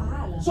om iets te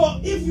behalen. So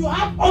if you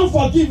have Als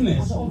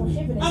unforgiveness, je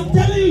onvergiffenis I'm hebt,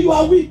 telling you, you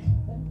are weak.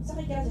 dan zeg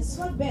ik je dat je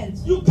zwak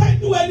bent. You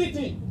can't do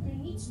anything. Je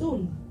kunt niets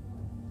doen.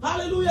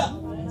 Hallelujah.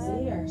 Maar dat is de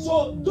Heer.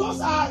 So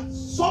those are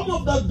some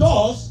of the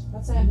doors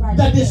Dat zijn een paar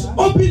that is deuren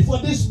open for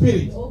this spirit.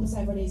 die open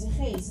zijn voor deze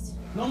geest.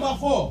 Number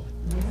 4,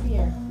 Nummer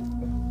 4.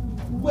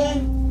 when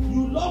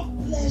you love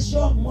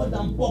pleasure more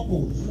than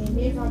purpose. Je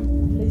meer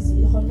van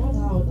plezier, genot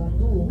houdt dan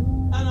doel.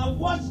 And I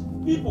watch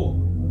people,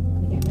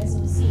 En ik heb mensen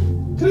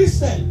gezien,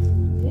 Christian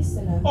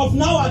christenen, of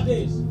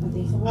nowadays. van I'm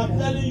tegenwoordig.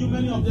 telling you,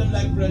 many of them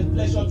like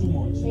pleasure too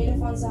much. Velen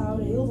van ze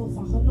houden heel veel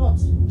van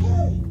genot.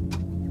 Hey,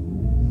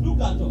 look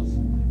at us.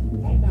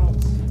 Kijk nou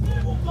eens.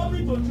 People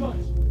coming to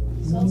church.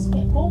 Zelfs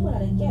komen naar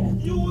de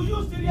kerk. You will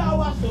use 3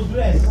 hours to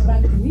dress. Dan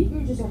gebruiken 3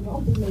 uurtjes om je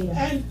om te kleden.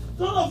 And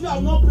none of you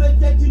have not prayed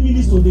 30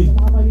 minutes today.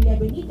 Sommigen van jullie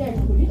hebben niet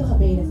 30 minuten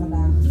gebeden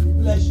vandaag.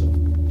 Pleasure.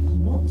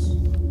 Genot.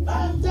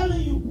 I'm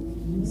telling you.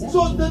 Ik zeg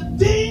So je. the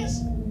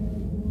things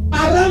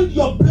around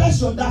your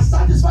pleasure that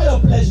satisfy your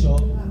pleasure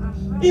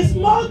is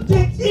more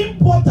important is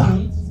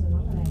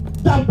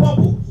belangrijk. than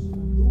purpose.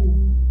 Doel.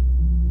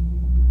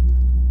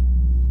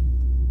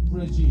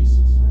 Praise Jesus.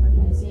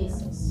 Prijs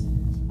Jezus.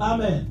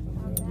 Amen.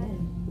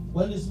 Amen.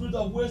 When the spirit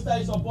of waste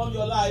is upon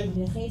your life,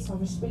 Wanneer de geest van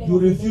verspilling you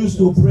op je refuse leven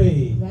to is,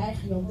 pray.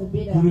 weiger je om te You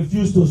bidden.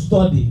 refuse to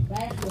study.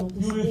 Weiger je om te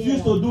You studeren.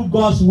 refuse to do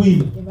God's will.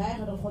 Je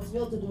weigert om Gods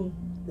wil te doen.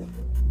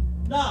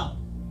 Now,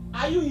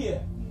 are you here?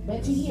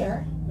 Bent u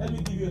hier? Let me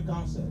give you a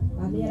counsel.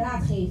 Laat me je raad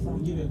Let me geven.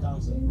 give you a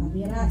counsel. Laat me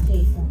je raad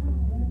geven.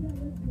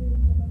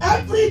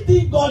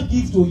 Everything God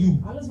gives to you,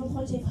 Alles wat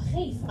God je heeft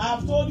gegeven.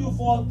 I've told you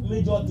 4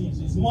 major things.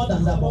 It's more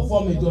than that, but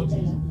 4 major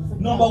things.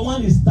 Number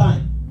 1 is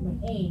time.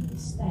 Nummer 1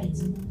 is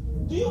tijd.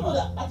 Do you know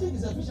that? I think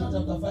it's Ephesians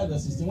chapter 5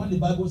 verse 16 when the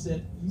Bible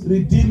said,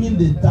 redeeming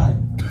the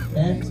time.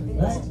 Eh?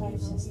 Right?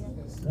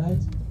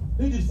 Right?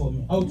 Read it for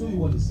me. I'll tell you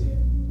what it says.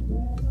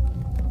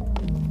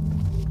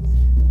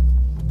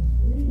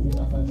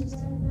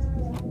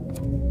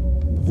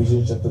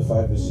 Ephesians chapter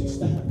 5 verse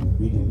 16.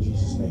 Read in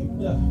Jesus' name.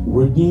 Yeah.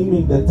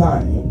 Redeeming the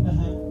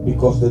time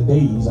because the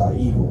days are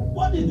evil.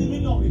 What is the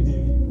meaning of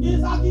redeeming?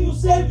 It's after you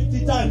save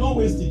the time, not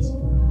waste it.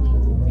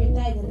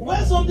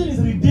 When something is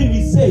redeemed,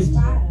 it's saved.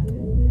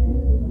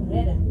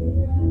 Redden.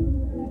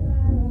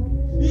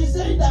 He's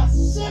saying that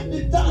save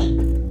the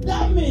time.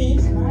 That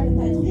means Waar de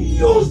tijd goed.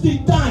 use the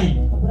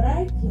time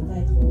Gebruik je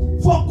tijd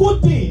goed. for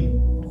good things.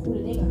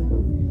 Goede dingen.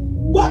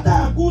 What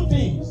are good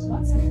things?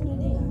 Wat zijn goede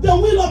dingen? The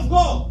will of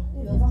God.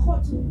 De wil van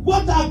God.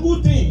 What are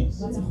good things?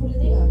 Wat zijn goede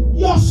dingen?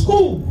 Your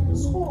school. De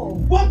school.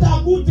 What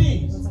are good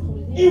things? Wat zijn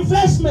goede dingen?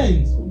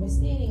 Investment.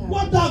 Investeringen.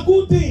 What are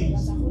good Wat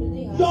things? zijn goede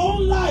dingen? Your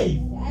own life.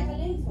 Je eigen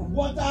leven.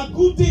 What are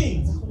good Wat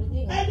things? zijn goede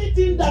dingen?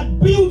 Anything that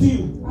builds you.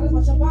 Alles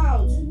wat je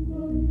bouwt.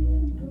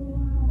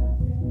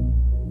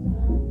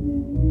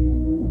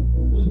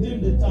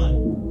 Redeem the time.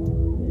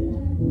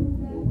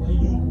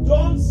 When you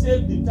don't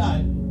save the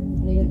time,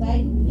 Wanneer je de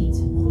tijd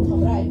niet goed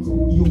gebruikt,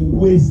 you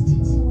waste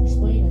it.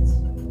 verspil je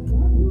het.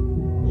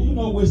 You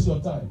don't waste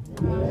your time.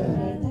 Wanneer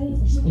je de tijd niet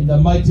verspilt, In the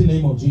mighty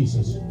name of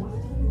Jesus.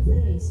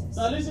 Jezus.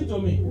 Now listen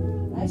to me.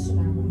 Luister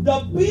naar me.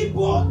 The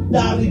people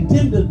that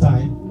redeem the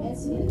time,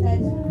 Mensen die de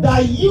tijd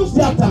that use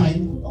their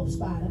time goed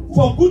opsparen,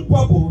 for good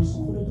purpose,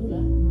 goede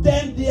doelen,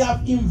 then they have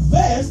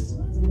invested. ze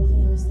hebben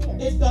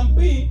geïnvesteerd. It can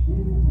be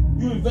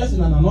you invest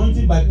in an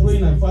anointing by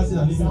praying and fasting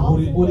and living a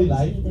holy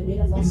life.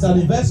 It is an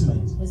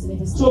investment.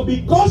 So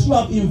because you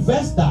have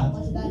invested that,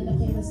 Als je daarin hebt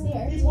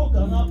geïnvesteerd, people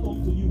can now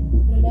come to you.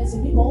 kunnen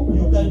mensen nu komen.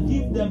 You can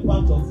give them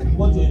part of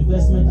what your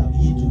investment have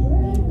given to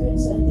you. En je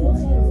kunt ze een deel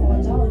geven van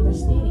wat jouw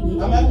investering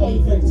je Am I hebt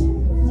communicating? geleverd.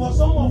 For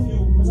some of you,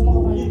 Voor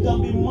sommigen van it jullie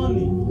can be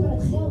money kan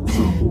het geld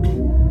zijn.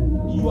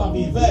 you have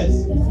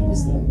invested, Je hebt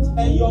geïnvesteerd.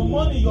 and your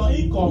money, your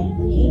income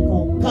En je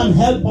inkomen can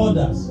help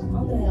others.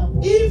 anderen helpen.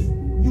 If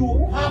you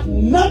have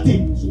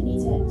nothing, Als je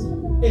niets hebt,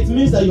 it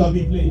means that you have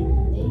been playing.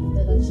 betekent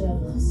dat dat je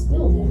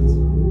gespeeld hebt.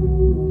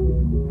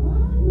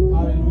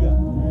 Hallelujah.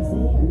 Hij is de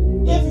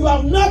Heer. If you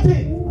have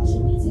nothing, Als je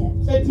niets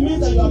hebt, it means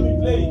that you have been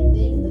playing.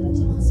 betekent dat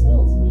je hebt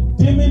gespeeld.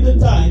 Redeeming the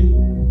time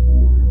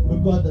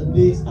because the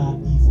days are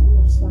evil.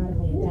 Opsparen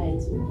van je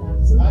tijd.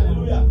 Dagen zijn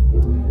Hallelujah.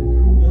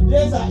 The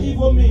days are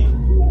evil mean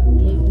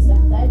Je leven een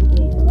slechte tijd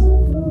betekent.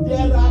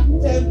 there are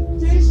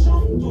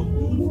temptation to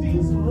do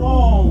things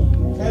wrong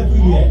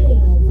everywhere.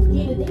 Neiging om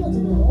verkeerde dingen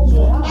te doen.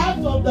 So Overal.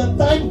 out of the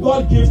time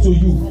God gives to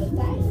you, Maar de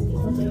tijd die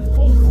God je heeft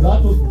gegeven, you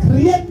have to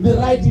create the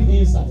right thing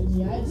inside. om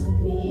juist te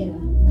creëren.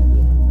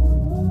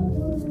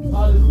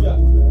 Hallelujah.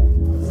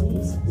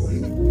 Jezus.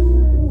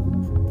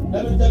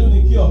 Let me tell you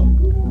the cure. In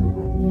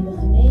de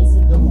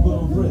genezing. Then we're going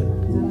to pray.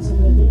 Daarna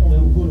zullen we bidden. Then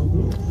we're going to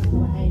close.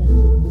 Gaan we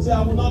eindigen. Say, I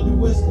will not be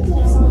wasted. Ik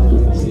zal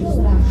niet verspilld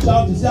raken.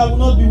 Shout it. Say, I will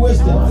not be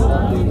wasted. Ik zal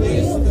niet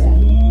verspilld zijn.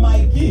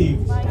 My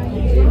gift,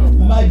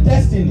 my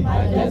destiny,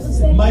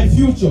 my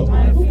future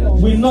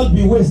will not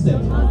be wasted.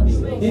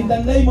 In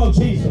the name of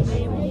Jesus.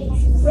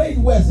 Pray it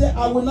well. Say,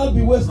 I will not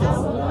be wasted.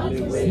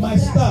 My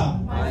star,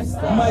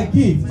 my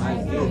gift,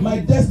 my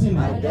destiny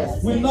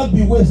will not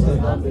be wasted.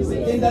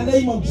 In the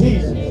name of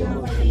Jesus.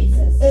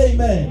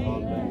 Amen.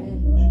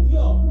 The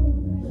cure.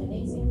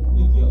 Genezing.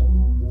 The cure.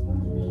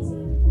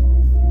 Genezing.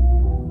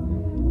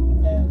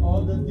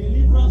 Or the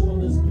deliverance from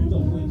the spirit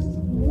of waste.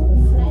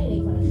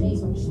 Bevrijding van de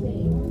geest van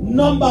verspilling.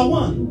 Number 1.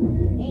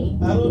 1.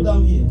 I wrote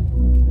down here.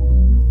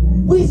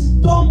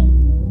 Wisdom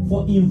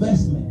for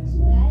investment.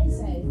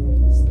 Wijsheid voor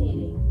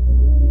investering.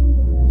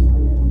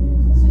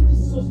 See, this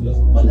is so serious.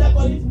 What do I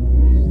call it?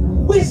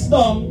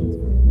 Wisdom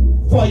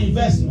for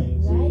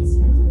investment.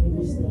 Wijsheid voor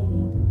investering.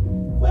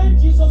 When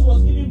Jesus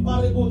was giving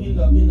parable in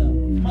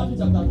Matthew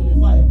chapter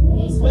 25,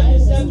 when he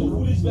said to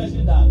foolish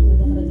virgin that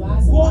Tegen de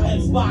dwaze go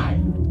wijze. and buy,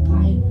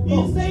 Ga en he's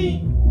koop. saying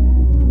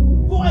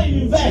go and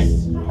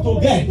invest Ga to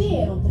get.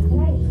 investeren om te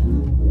krijgen.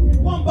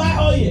 Go and buy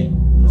oil.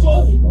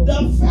 So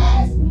the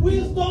first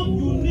wisdom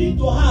you need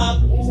to have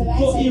Eerste to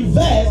wijsheid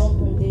invest om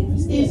te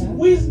is investeren.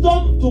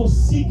 wisdom to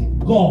seek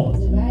God.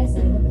 De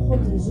wijsheid om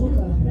God te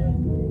zoeken.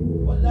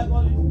 What did I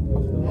call it?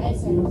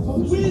 Wijsheid om God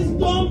te zoeken.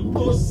 Wisdom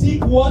to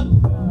seek what?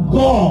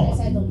 God.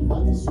 Wijsheid om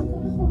wat te zoeken.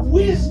 God.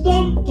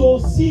 Wisdom to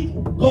seek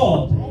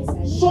God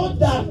so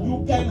that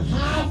you can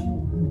have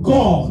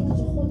God. Zodat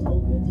je God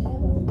ook kunt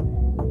hebben.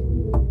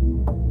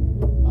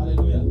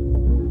 Hallelujah.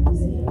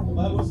 The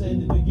Bible says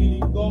in the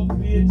beginning God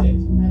created De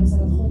Bijbel staat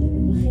dat God in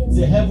het begin the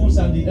zei, heavens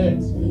and the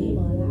earth. de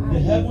hemel en de The aarde.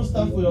 heavens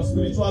stand for your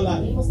spiritual De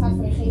life. hemel staat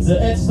voor je geest. The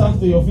earth stands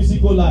for your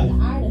physical life. De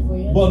aarde voor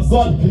je. But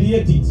God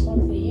created it. God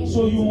creëert.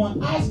 So you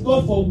want to ask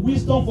God for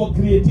wisdom for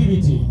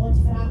creativity. God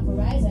vragen voor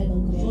wijsheid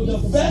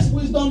te first zien.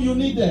 wisdom you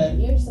need there Het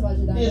eerste wat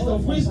je daar is the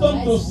nodig hebt wisdom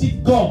van to wijsheid,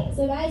 seek God. is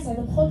de wijsheid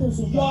om God te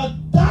zoeken. Your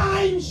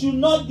time should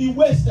not be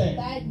wasted.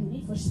 Tijd moet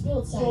niet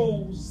verspild zijn.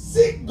 So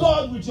seek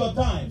God with your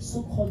time.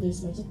 Zoek God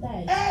dus met je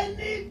tijd.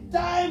 Any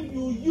time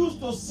you use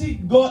to seek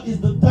God is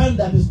the time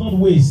that is not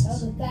waste.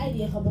 Elke tijd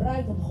die je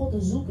gebruikt om God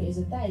te zoeken is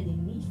de tijd die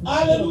niet verspild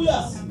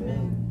Hallelujah. is.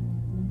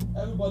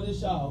 Everybody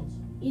shout.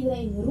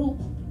 Iedereen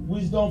roept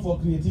Wisdom for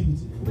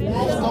creativity.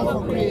 wijsheid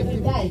voor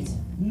creativiteit.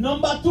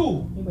 Number 2.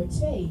 Nummer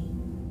 2.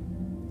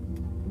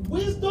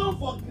 Wisdom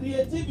for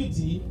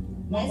creativity.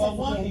 Number Wijsheid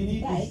voor 1 in it is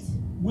creativiteit.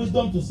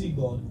 wisdom to seek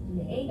God.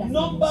 Nummer 1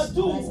 daarvan Number is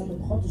 2. wijsheid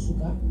om God te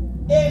zoeken.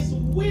 Is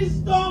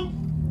wisdom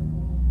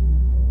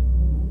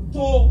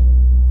to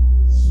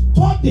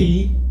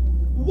study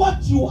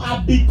what you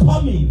are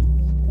becoming.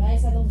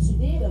 Wijsheid om te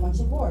studeren wat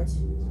je wordt.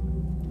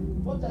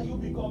 What are you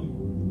becoming?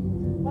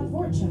 Wat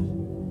word je?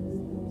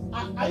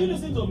 Are you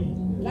listening to me?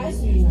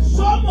 Luister jullie naar me.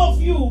 Some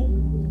of you,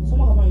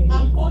 Sommigen van jullie.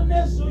 I'm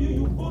honest to you,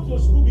 you go to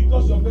school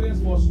because your parents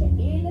force you.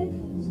 Eerlijk,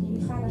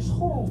 jullie gaan naar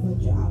school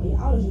omdat je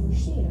ouders je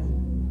forceren.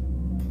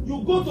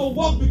 You go to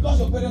work because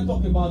your parents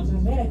talk about Je it.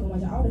 gaat werken omdat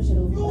je ouders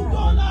erover You praten.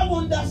 don't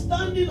have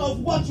understanding of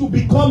what you're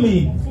Je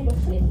becoming. hebt geen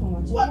begrip van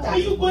wat je What are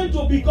wordt. you going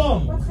to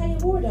become? Wat ga je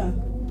worden?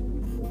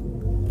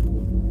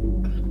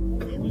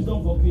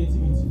 Wisdom for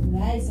creativity.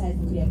 Wijsheid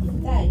voor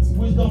creativiteit.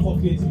 Wisdom for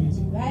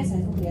creativity.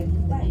 Wijsheid voor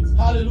creativiteit.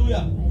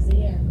 Hallelujah. Hij is de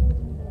Heer.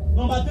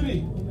 Number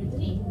 3. Nummer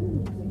 3.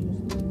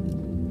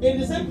 In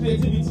the same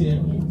creativity,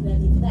 In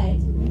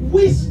creativiteit.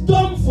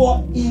 wisdom for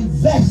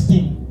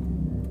investing.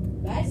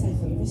 Wijsheid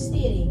voor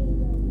investering.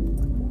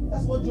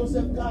 That's what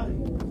Joseph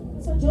carried. Dat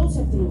is wat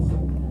Jozef droeg.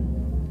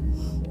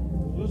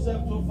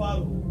 Joseph told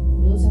Pharaoh,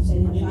 Jozef zei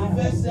in tegen the Farao.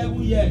 first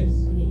 7 years,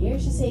 In de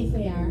eerste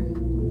 7 jaar.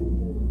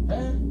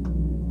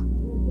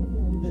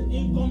 the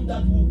income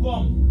that will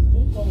come,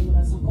 Inkomen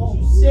dat zal you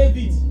komen. should save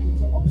it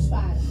Moeten we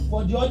opsparen.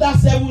 for the other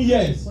 7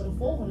 years, Voor de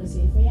volgende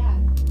 7 jaar.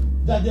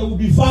 that there will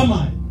be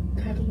famine.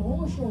 Dat er een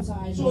hongersnood zal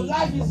So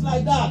uitbreken. life is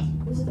like that.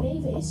 Dus het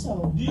leven is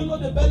zo. Do you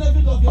know the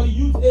benefit of your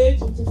youth age?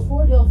 Het is het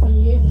voordeel van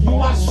je jeugdige You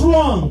are jaren.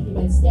 strong. Je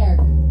bent sterk.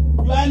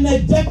 You are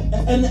energetic,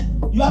 and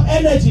you have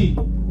energy. Je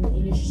bent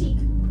energiek.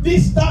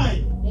 This time,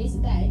 Deze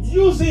tijd.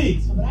 use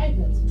it Gebruik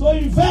het. to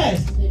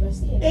invest Te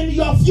investeren. in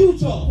your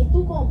future. In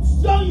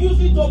toekomst. Don't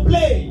use it to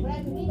play.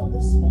 Gebruik het niet om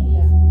te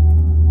spelen.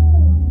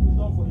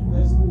 Wisdom for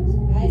investment.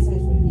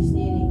 Wijsheid voor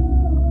investering.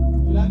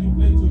 Should I be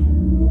playing to you?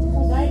 Moet het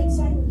gewoon duidelijk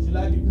zijn.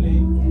 Should I be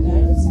playing?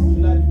 Duidelijk zijn.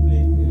 Should I be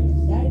playing?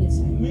 Duidelijk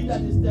zijn. Me that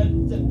is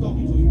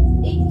talking to you.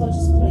 Ik dat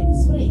je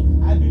spreek.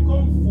 I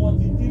become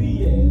 43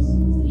 years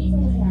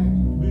 43 jaar.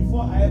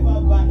 before I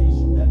ever buy a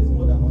shoe that is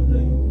more than 100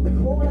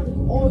 euros. Voordat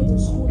ik ooit een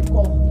schoen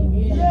kocht die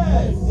meer dan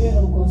Yes. 100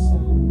 euro kostte.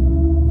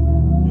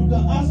 You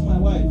can ask my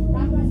wife.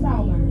 Vraag mijn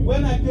vrouw maar.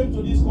 When I came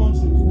to this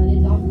country, Toen naar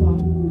dit land kwam.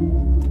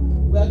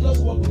 we are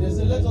just working. They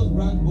say, let us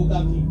brand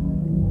Burger King.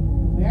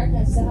 Werken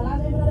en ze zeggen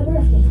laten we even naar de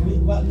Burger King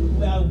gaan.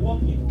 We are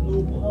walking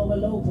local. Oh, we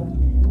lopen.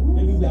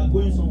 Maybe we are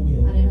going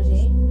somewhere. Gaan ergens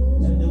heen.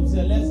 And they will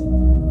say, let's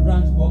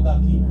brand Burger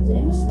King. Laten we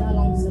even snel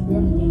langs de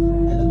Burger King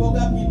gaan. And the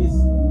Burger King is,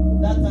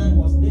 that time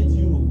was 8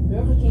 euro.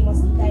 Burger King was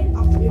die tijd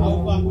 8 I will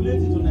euro.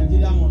 calculate it to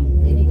Nigerian money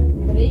En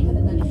ik bereken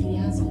het naar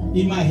Nigeriaanse geld.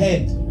 in my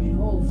head. In mijn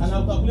hoofd. And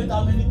I'll calculate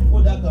how many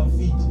people that can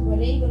feed Ik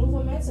bereken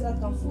hoeveel mensen dat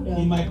kan voeden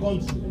in my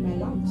country. in mijn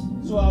land.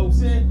 So I will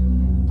say,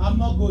 I'm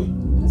not going.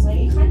 Dan zeg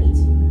ik ga niet.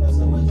 I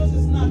say, well, just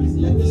a snack.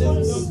 Het is gewoon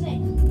een Let's just snack.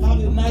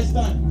 have a nice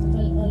time.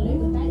 Een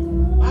leuke tijd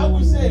hebben. I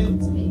will say,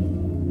 Nee,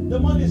 the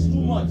money is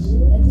too much.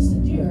 het is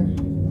te duur.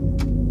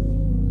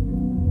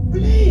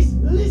 Please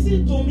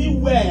listen to me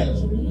Als well.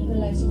 je believen,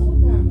 luister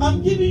goed naar me.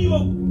 I'm giving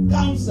you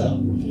counsel.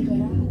 Ik geef je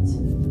raad.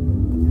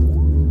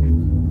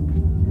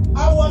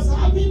 I was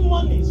having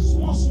money,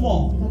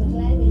 small. Ik had een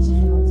klein beetje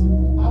geld.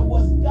 I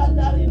was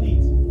gathering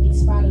it Ik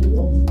spaarde het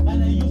op.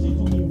 and I use it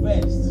to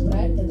invest.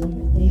 Gebruik het om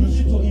te Use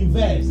it to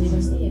investeren. Te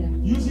invest. investeren.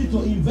 Use it to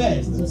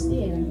invest.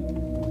 Investeren.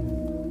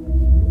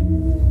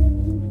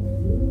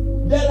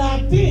 There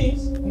are things.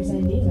 Er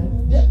zijn dingen.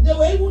 There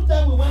were even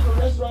times we went to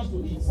restaurants to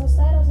eat. Zoals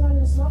tijdens we naar de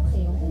restaurant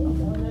gingen om te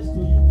eten. Honest to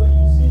you, when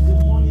you see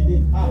the money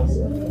they ask,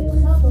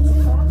 Het geld dat ze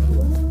vragen.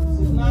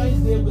 it's a nice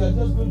day. We are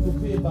just going to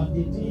pay about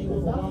 18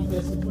 euro for one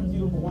person, 20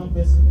 euro for one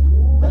person.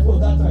 That was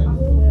that time.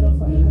 18 euro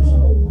voor één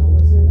persoon. I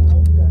was saying,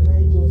 how can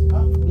I just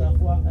after we are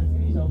for I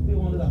finish I'll pay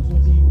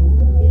 120 euro.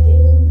 Weet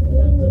ik.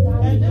 Dan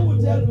betaal And ik. they would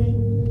tell me,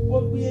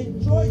 but we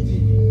enjoyed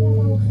it. Ja,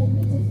 maar we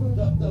genieten van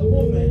The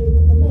moment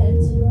het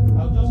moment.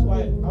 I'll just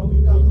quiet, I'll be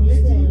Stil,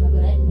 calculating dan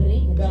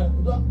berekenen.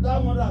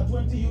 that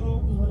 120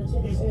 euro Die is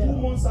 120 2 euro.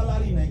 months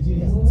salary in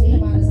Nigeria. Dat is 2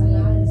 maanden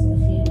salaris in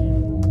Nigeria.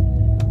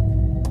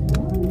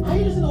 Are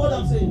you listening to what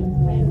I'm saying?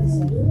 Ga je wat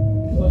zeggen?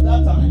 Because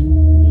that time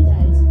Die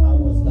tijd I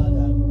was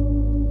gathered,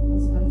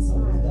 was ik aan het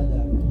sparen.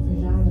 gathered,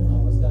 Verzamelen.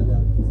 I was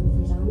gathered,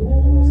 Verzamelen.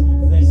 I was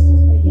investing.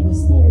 En ik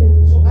investeerde.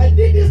 So I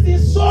did this thing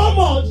so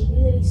much.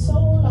 Die deed ik zo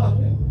lang.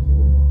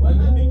 When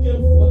I became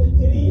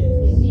 43 Ik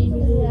years,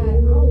 43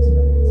 jaar oud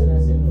werd. and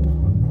I said, no,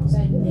 Ik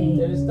zei nee.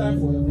 there is time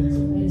for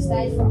everything. Er is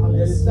tijd voor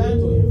There is alles. time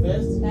to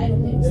invest. Tijd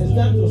om te There is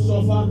time to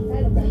investeren. suffer.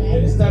 Tijd om te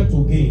There is lijden. time to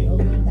gain. Ook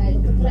een tijd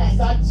om te krijg,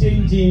 start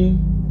changing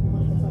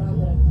moet ik het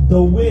veranderen.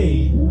 the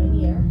way De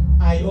manier.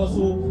 I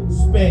also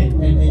spend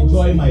and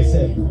enjoy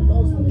myself.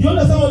 You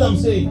understand what I'm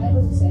saying? Begrijp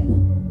wat ik zeg?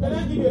 Can I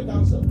give you a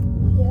counsel?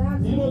 Moet je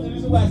raken. Do you know the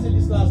reason why I said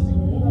this last De thing?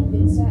 reden waarom ik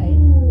dit zei.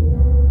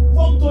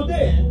 From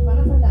today,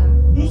 Vanaf vandaag.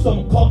 do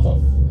some cut off.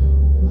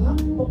 Hak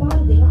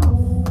bepaalde dingen af.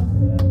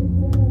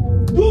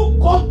 Do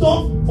cut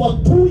off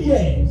for 2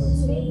 years.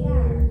 Voor 2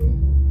 jaar.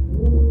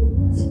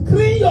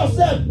 Screen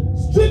yourself,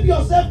 strip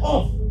yourself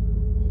off,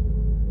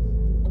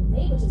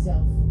 Ontneem het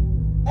jezelf.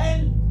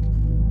 and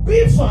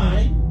be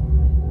fine,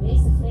 Wees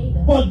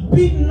tevreden. but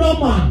be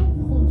normal.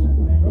 Goed,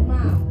 maar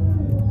normaal.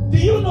 Do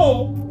you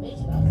know Weet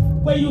je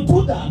dat? when you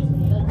do that,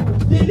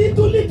 Wanneer je dat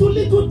doet, the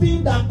little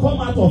things that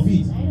come out of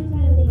it, zijn er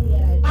kleine dingen die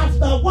eruit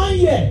komen. after 1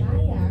 year, Na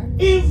een jaar.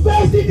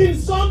 invest it in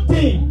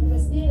something.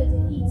 Investeer het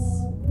in iets.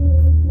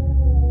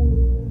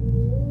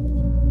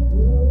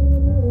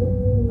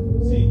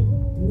 See,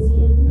 Zie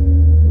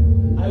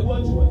je? I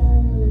watch you.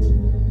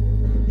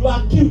 You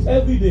are cute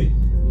every day. Je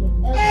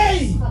bent elke Hey!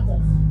 dag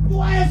schattig.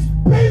 You are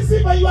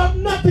expensive and you have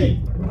nothing.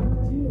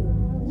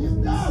 Duur.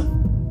 It's done.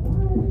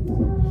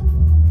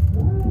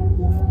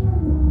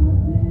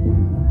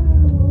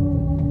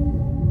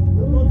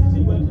 I'm not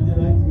teaching well today,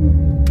 right?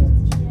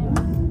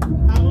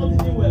 I'm not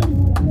teaching well.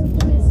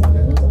 Mensen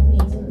zeggen goed of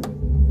niet?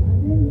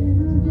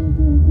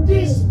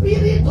 The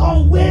spirit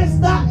of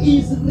wisdom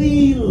is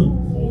real.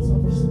 Geest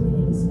van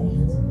verspilling is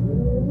echt.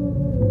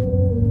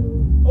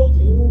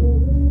 Okay,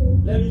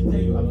 let me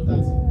tell you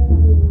another thing.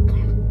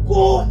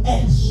 Go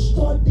and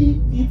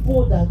study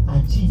people that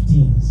achieve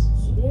things.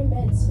 Studeer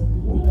mensen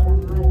die dingen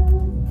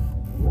behalen.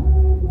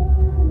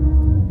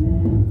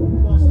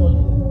 Go and study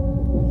them.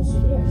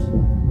 Bestudeer ze.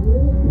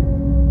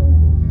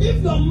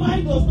 If your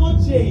mind does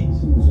not change,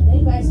 Als je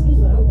denkwijze niet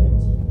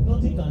verandert,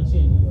 nothing can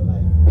change in your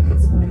life.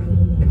 iets verandert in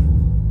je leven.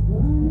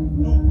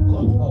 Do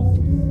cut off,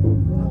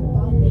 Haal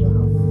bepaalde dingen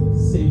af.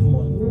 save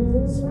money,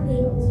 Spaar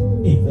geld.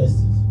 invest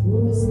it.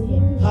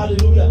 Investeer.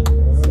 Hallelujah.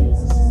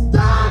 Jezus.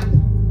 Start.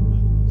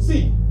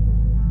 See.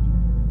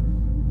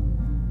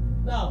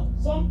 Now,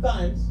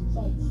 sometimes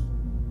Soms.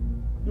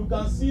 you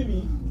can see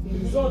me.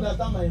 If you don't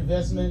understand my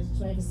investment, Als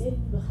je mijn investering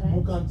niet you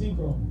begrijpt, can think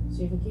wrong.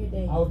 zul je verkeerd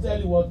denken. I'll tell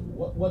you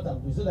what I'm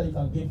doing so that you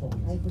can gain from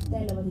Ga it. je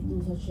vertellen wat ik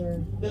doe zoals je...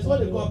 There's what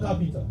they call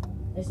capital.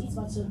 Er is iets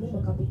wat ze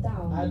noemen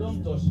kapitaal. I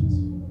don't touch it.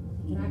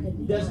 Ik raak het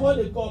niet There's aan. what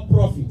they call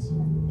profit.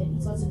 En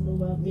iets wat ze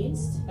noemen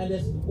winst. And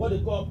there's what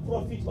they call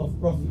profit of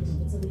profit.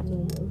 Iets wat ik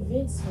noem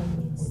winst van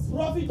winst.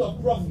 Profit of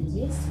profit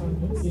Winst van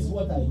winst is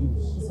what I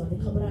use. is wat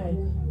ik gebruik.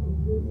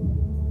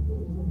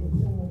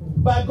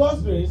 By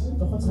God's grace,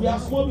 we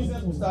have small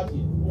business we start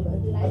here. We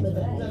hebben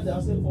een klein bedrijf.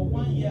 I'll say for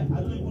 1 year, I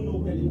don't even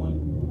know where the money.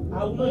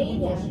 I will not 1 even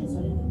jaar touch it. zal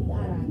ik het niet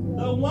aanraken.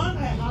 The one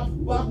I have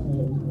back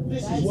home,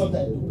 this is what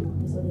I do.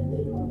 Is wat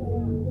ik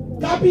doe.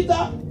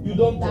 Capital, you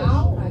don't touch.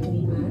 Taal raak ik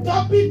niet aan.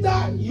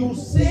 Capital, you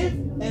save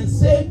and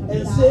save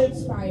and save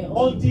spaar je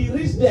op. until you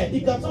reach there.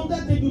 It can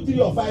sometimes take you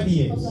 3 or 5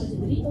 years. Totdat je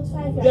 3 tot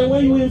 5 jaar. Then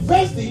when you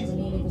invest it,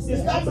 Wanneer je it investeert,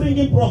 start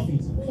bringing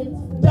profit.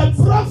 begint The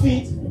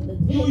profit, het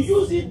you winst.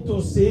 use it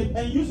to save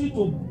and use it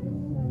to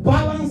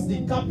balance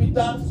the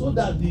capital so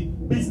that the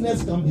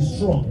business can be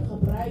strong.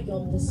 Gebruik je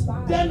om te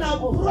sparen. Then a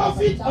Of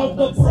profit kapitaal of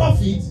the wat-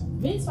 profit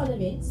Winst van de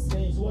winst.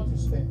 then is what you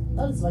spend.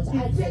 Dat is wat je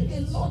It takes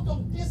uitgeeft. a lot of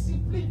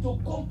discipline to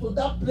come to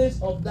that place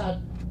of that.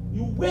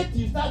 You wait,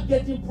 you start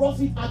getting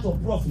profit out of Er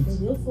profit. is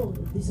heel veel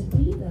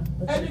discipline.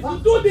 Dat And je if you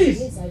wacht do tot je this-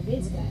 winst uit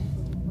winst krijgt.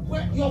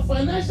 Well, your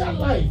financial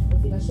life Je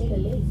financiële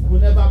leven will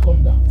never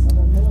come down. zal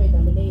dan nooit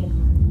naar beneden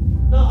gaan.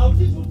 Now I'll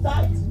teach you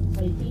tithe,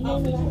 Ga je 10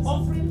 I'll teach you onderwijs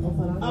offering, of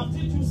veranderen? I'll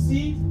teach you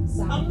seed.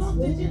 I'm not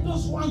teaching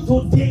just one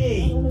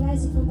today.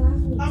 Onderwijs ik vandaag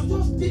I'm niet.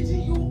 just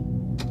teaching you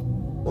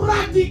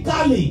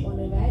practically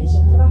Onderwijs je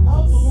how to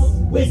not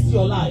praktisch. waste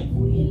your life.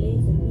 Hoe je je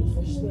leven niet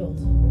verspilt.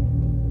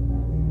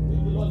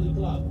 Give the Lord a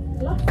clap.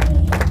 Klap voor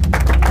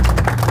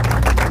je.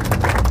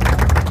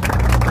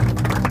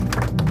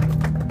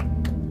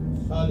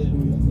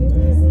 Hallelujah.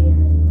 Prijs de Heer.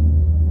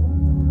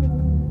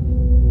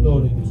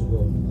 Glory be to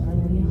God.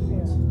 Halleluja,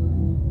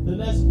 God. The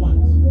next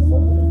point. Het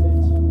volgende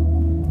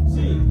punt.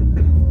 See,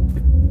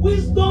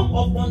 wisdom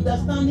of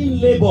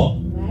understanding labor.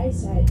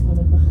 Wijsheid van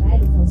het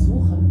begrijpen van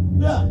zwoegen.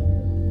 Yeah.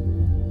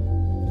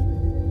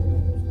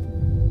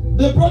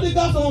 The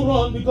prodigal son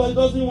run because he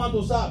doesn't want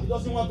to serve. He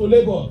doesn't want to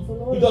labor.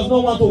 He does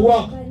not want to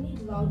work. Hij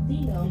niet wou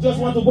dienen. He just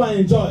want to go and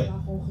enjoy. Hij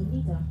wou gewoon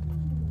genieten.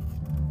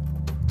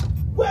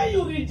 When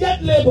you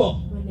reject labor,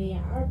 Wanneer je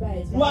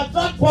arbeid you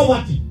attract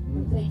poverty.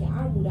 dan trek je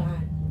armoede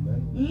aan.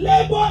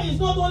 Labor is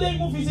not only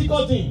even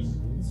physical things.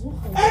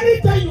 Zwoegen.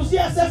 Anytime you see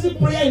excessive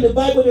prayer in the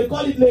Bible, they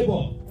call it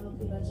labor. Elke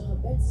keer dat je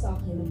gebed zag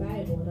in de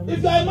Bijbel. Dan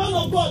If you are a man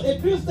of God, a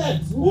Christian,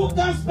 who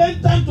can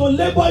spend time to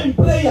labor in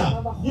prayer,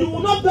 you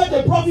will not get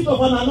the profit of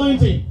an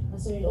anointing. dan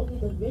zul je ook niet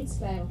de winst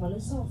krijgen van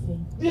een salving.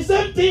 The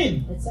same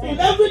thing. In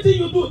everything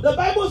you do, the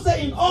Bible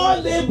says in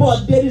all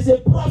labor there is a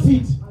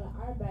profit.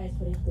 Alle arbeid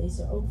verrichten is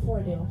er ook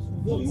voordeel.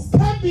 So you Winst.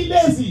 can't be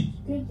lazy. Je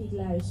kunt niet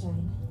lui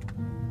zijn.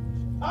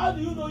 How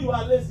do you know you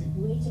are lazy?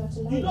 Hoe weet je dat je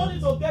You lui don't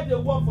need bent? to get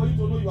a work for you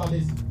to know you are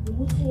lazy. Je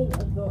moet geen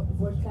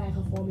woord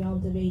krijgen voor om je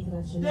hand te weten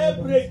dat je lui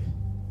Daybreak, bent.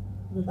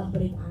 De dag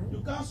breekt aan.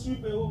 you can't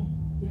sweep a home.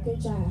 Je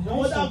kunt je The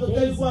mother have huis to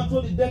tell you go and bezig.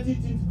 throw the dirty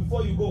things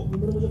before you go. Je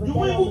moeder moet je You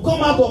vertellen won't even dat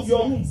come je out of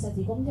your. alles wegzet.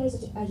 Je komt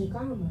niet uit je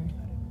kamer.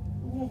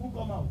 You won't even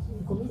come out.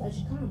 Je komt niet uit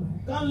je kamer.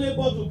 Can't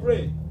labor to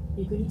pray.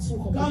 Je kunt niet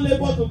zoeken om Can't te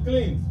labor to bidden.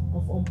 clean.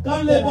 Of om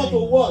Can't te labor to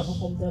reinigen. wash.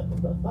 Of om te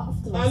af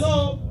te wassen.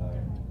 Hello?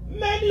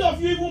 Many of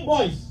you, even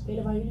boys.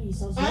 Velen van jullie,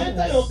 zelfs I entered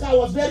your jongens. car,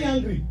 was very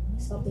angry. Ik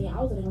stapte in je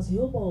auto en ik was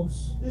heel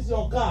boos. This is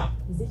your car.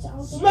 Is dit je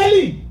auto?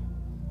 Smelly.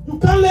 You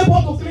can't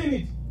labor to clean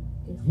it.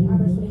 Je kunt geen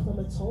arbeid verrichten om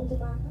het schoon te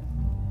maken.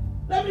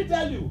 Let me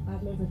tell you.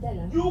 Laat me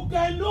vertellen. You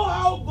can know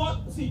how God.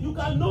 See, you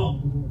can know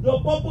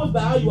your purpose by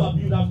how you are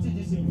built. I've seen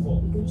this thing before.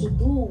 Je kunt je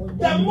doel The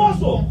ontdekken.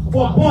 muscle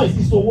for boys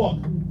is to walk.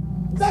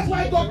 That's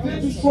why God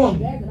created you strong.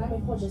 Werken, daarmee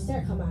heeft God je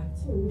sterk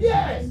gemaakt.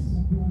 Yes.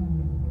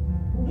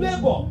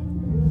 Labor.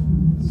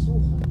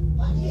 Zoeken.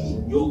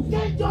 You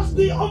can't just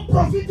be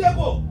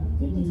unprofitable.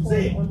 Je kunt niet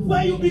See, gewoon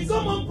when you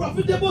become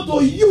unprofitable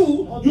to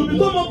you, you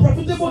become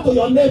unprofitable to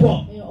your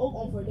neighbor. En je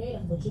ook onvoordelig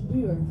tot je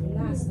buur, je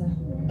naaste.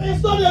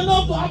 It's not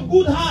enough to have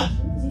good heart.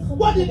 Het is niet genoeg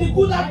What did om the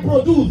good een heart hart te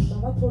hebben. produce?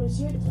 Maar wat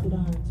produceert het goede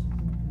hart?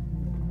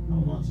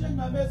 I'm not changing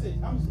my message.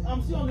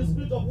 I'm still on the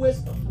spirit of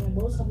wisdom. Ik ga mijn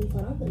boodschap niet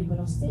veranderen. Ik ben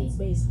nog steeds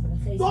bezig met de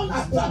geest. Don't van de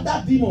attract spirit.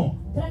 that demon.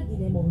 Trek die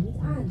demon niet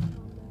aan.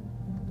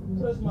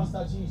 Praise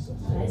Master Jesus.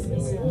 Hij is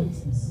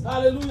Jezus.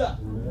 Hallelujah.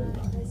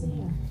 Hij is de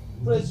Heer.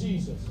 Praise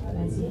Jesus.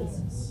 Hij is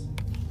Jezus.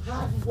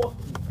 Hard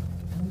working.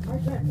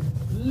 Hard werken.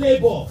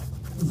 Labor.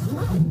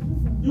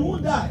 You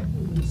won't die.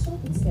 Je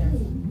zult niet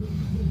sterven.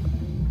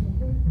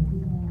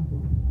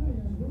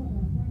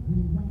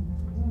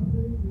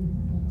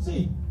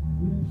 See,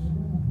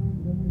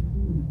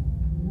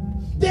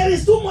 there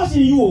is too much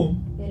in you.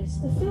 Er is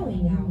te veel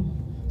in jou.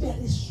 There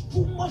is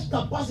too much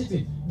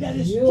capacity. There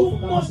is Heel too veel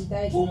much,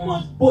 capaciteit too in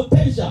much jou.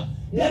 potential.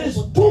 There Heel is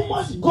veel too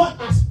potentie. much God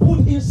has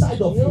put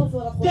inside of Heel you. veel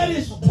dat God There heeft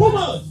is geplaatst. too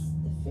much.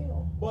 Te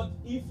veel. But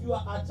if you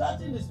are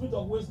attracting the spirit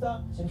of wisdom,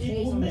 Zijn it geest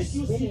will van de make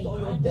you sit spinning on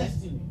your aan.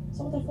 destiny.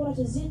 Zorg ervoor dat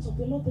je zit op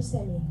je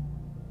lotbestemming.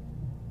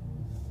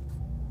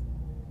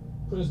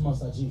 Praise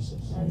Master Jesus.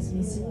 Hij is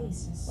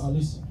Jezus. Now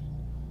listen.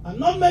 And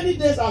not many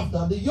days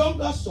after, the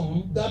younger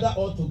son gathered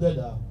all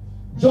together,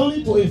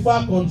 journeyed to a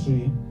far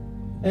country,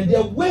 and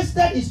they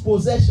wasted his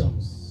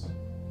possessions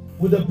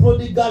with the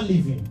prodigal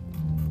living.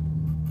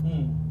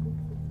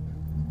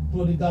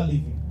 Prodigal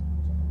living.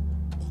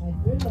 Hij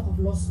bundelig of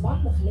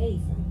losbandig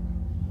leven.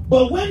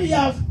 But when he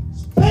has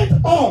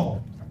spent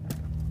all,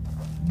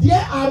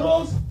 there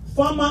arose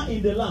famine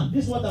in the land.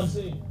 This is what I'm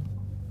saying.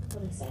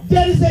 Wat ik zeg.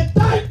 There is a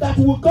time that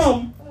will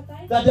come Van de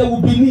tijd that there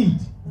will be need.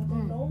 dat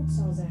er nood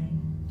zal zijn.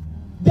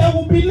 There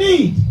will be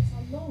need. Er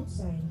zal nood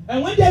zijn.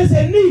 And when there is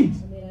a need,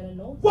 Wanneer er een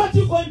nood is, what are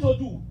you going to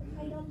do? wat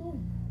ga je dan doen?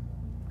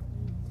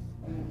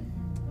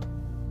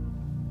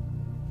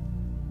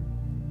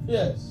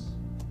 Yes.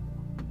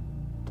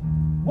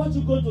 What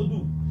you going to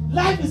do?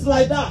 Life is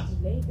like that.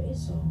 Het leven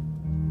is zo.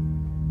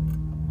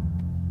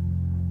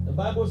 The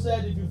Bible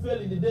said if you fail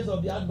in the days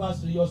of the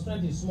adversary, your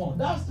strength is small.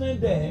 That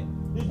strength there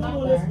is not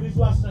only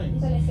spiritual Niet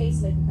strength. alleen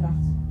geestelijke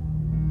kracht.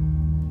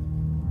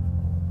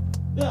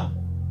 Yeah.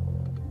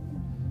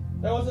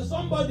 There was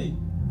somebody.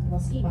 Er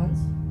was iemand,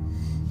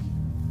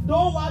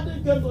 No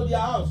one came to their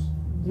house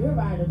de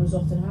deurwaarder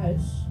bezocht hun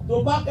huis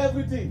to pack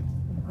everything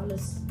om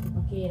alles te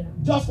parkeren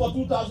just for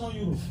 2,000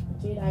 euros. voor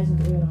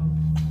 2000 euro.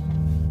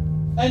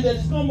 And there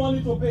is no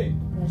money to pay.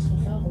 En er is geen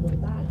geld om te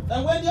betalen.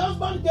 And when the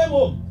husband came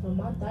home, Toen een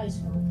man thuis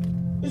kwam,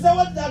 he said,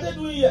 what are they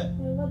doing here?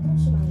 wat doen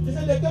ze nou He hier?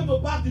 said they came to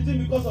pack the thing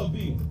because of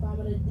bill. Toen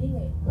kwamen de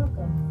dingen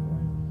pakken.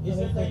 He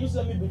said, can you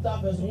send me Buta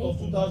vessel of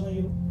 2,000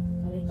 euros?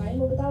 Kan je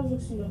me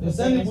betaalverzoek sturen? They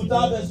sent the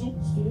Buta vessel.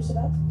 Sturen ze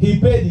dat? He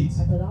paid it.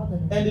 Hij betaalde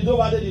het. And the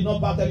doorwaarder did not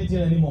pack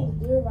anything anymore.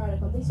 De deurwaarder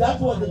kwam niets That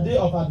was the betalen. day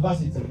of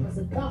adversity. Dat was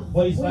de dag.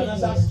 But his voor de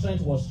financial Heer.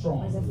 strength was Maar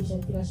strong.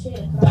 zijn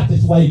financiële kracht That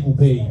is why he could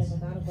pay sterk it. en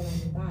daarom kon hij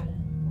betalen.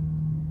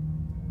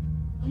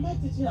 Am I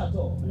teaching at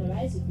all?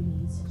 Onderwijs ik jullie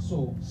iets.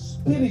 So,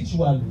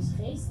 spiritually, Dus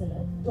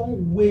geestelijk, don't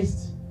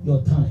waste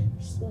your time.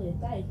 verspil je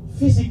tijd niet.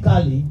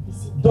 Physically,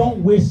 Fysiek,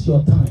 don't waste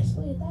your time.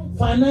 verspil je tijd niet.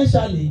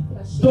 Financially,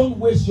 don't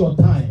waste your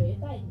time. Verspil je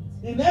tijd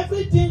niet. In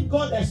everything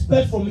God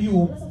expects from you,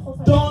 Alles wat God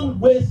van je don't verwacht,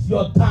 waste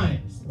your time.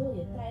 verspil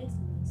je tijd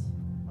niet.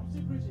 I'm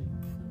still preaching.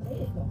 Dat weet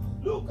ik nog.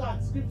 Look at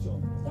scripture.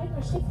 Kijk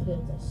naar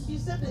schriftgedeeltes. He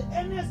said the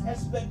earnest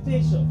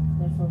expectation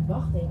De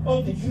verwachting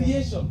of the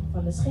creation.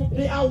 van de schepping.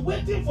 They are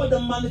waiting for the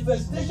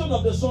manifestation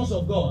of the sons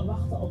of We God.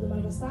 wachten op de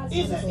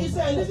manifestatie He van de said,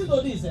 Zoon van listen God.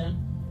 to this,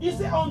 He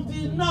said,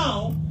 until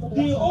now,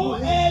 the whole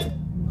earth,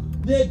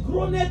 they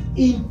groaned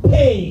in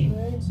pain.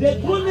 They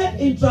groaned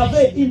in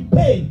travail, in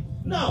pain.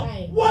 Now,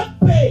 what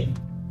pain?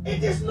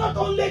 It is not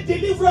only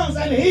deliverance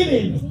and Het is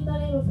healing. niet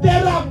alleen over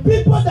There are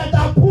people that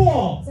are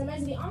poor. Er zijn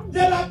mensen die arm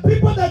There zijn. are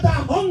people that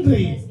are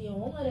hungry. Mensen die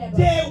honger hebben.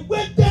 They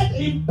waited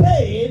in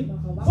pain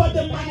for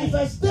the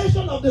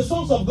manifestation of the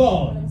sons of De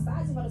God.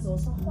 manifestatie van de Zoon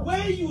van God.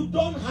 When you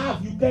don't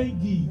have, you can't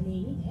give. Wanneer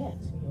je niet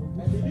hebt, kun je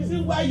ook And the niet reason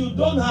geven. why you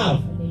don't have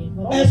Wanneer je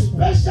Waarom is het?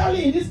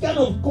 especially in this kind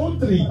of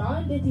country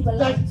Vooral in dit type that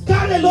land.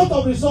 carry a lot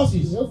of Die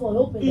resources, heel veel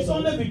hulp in it's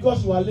only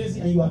because you are lazy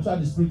and you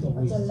attract the spirit of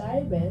Dat je waste.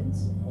 lui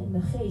bent en de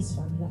geest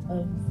van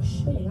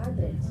verspilling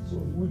aantrekt. So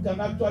we can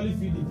actually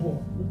feed the poor.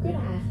 We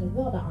kunnen eigenlijk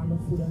wel de armen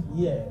voeden.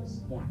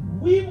 Yes. Ja,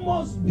 We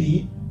must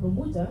be we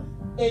moeten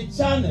a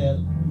channel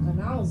een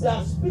kanaal zijn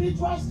that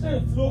spiritual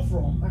strength flow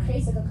from waar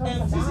geestelijke kracht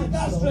and vandaan physical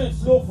stroomt strength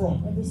flow from.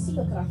 en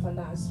fysieke kracht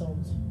vandaan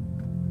stroomt.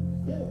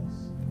 Yes.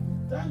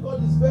 Thank God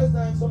it's first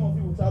time some of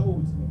you will travel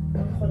with me.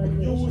 Dank God dat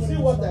jullie You will hier see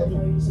zijn what I van do.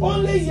 jullie zullen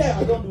Only zien. here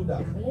I don't do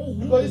that. Alleen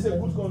hier Because it's is a het.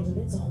 good country.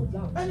 Dit is een goed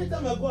land.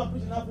 Anytime I go and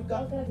preach in Africa,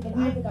 Elke keer dat ik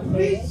in we Afrika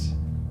preach predik,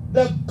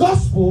 the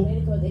gospel weet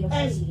ik wat and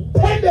evangelie.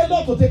 spend a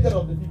lot to take care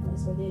of the people. En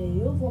spenderen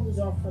heel veel om te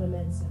zorgen voor de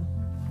mensen.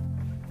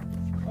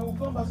 When we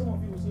come back, some of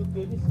you will say,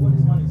 okay, this is what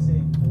this man is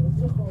saying. En we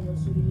terugkomen,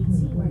 zullen jullie niet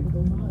zien waar ik het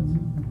over had.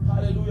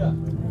 Hallelujah.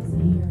 Hij is de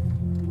Heer.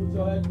 Put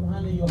your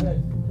hand in your head.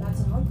 Laat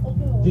zijn hand op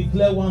je hoofd.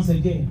 Declare once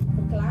again,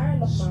 Verklaar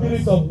nogmaals.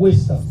 spirit of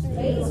wisdom,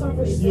 Geest van you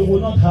verspilling. will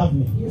not have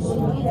me. Je zult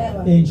me niet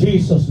hebben. In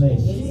Jesus' name.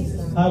 In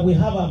Jezus' naam. I will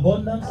have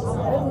abundance.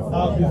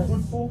 I'll be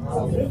fruitful.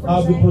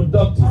 I'll be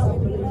productive.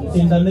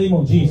 In the name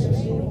of Jesus.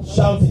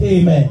 Shout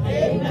amen.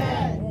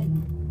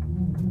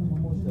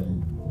 Almost there.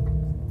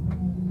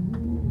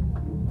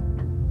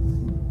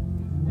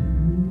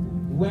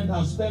 He went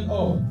and spent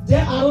all.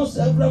 There arose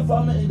several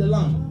farmers in the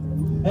land,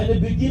 and they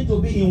began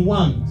to be in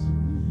want.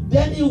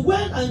 Then he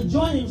went and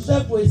joined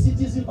himself to a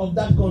citizen of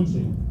that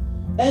country,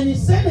 and he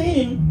sent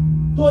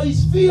him to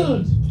his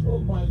field. Oh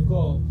my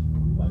God.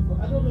 My God.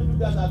 I don't know if you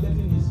guys are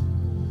getting this.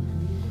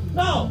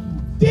 Now,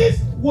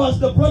 this was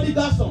the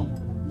prodigal son.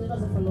 Dit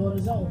was een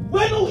verloren zoon.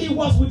 When he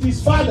was with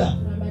his father,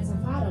 Toen hij met zijn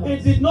vader he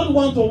was, did not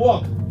want to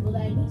work. wilde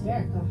hij niet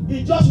werken. He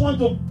just want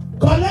to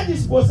collect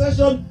his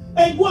possession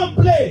and go and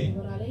play Hij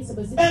wilde alleen zijn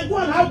bezit and go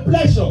and have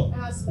pleasure. en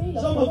gaan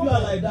spelen. Some of you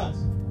are like that.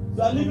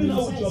 You are living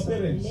now with your Je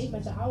parents. leeft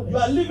met je You ouders.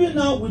 are living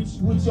now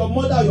with your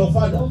mother, your Je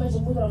father. woont met je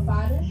moeder of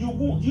vader.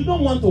 You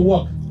don't want to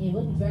work. En je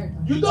wilt niet werken.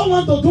 You don't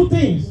want to do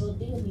things. Je wilt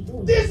dingen niet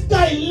doen. This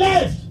guy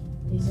left.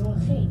 Deze jongen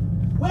ging.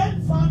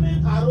 When famine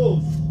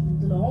arose,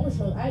 Toen de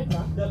hongersnood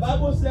uitbrak, the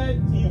Bible said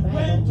he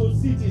went to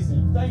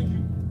citizen. Thank you.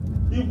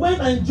 He went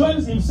and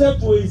joined himself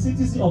to a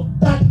citizen of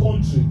that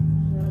country.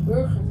 naar een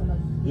burger van dat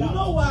You land.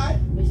 know why?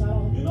 Weet je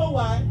waarom? You know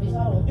why? Weet je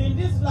waarom? In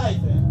this life,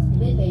 In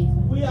dit leven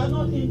we are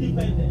not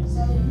independent.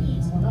 zijn we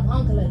niet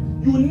onafhankelijk.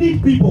 You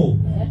need people. Je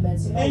hebt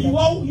mensen And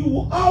nodig. you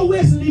will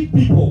always need Je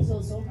people.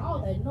 zult ze ook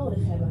altijd nodig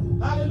hebben.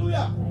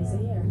 Hallelujah. Hij is de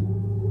Heer.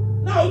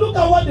 Now look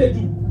at what they do.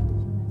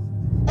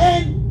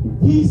 And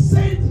he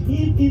sent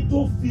him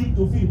into field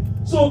to field.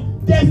 So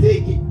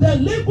the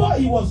labor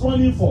he was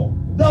running for,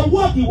 the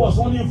work he was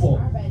running for,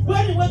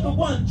 when he went to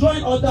go and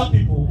join other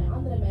people, Bij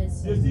andere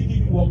mensen they still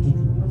give him work to do.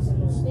 hebben ze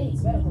nog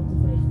steeds werk om te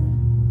verrichten.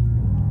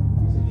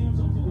 They give him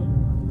something to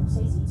do. Nog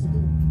steeds iets te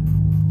doen.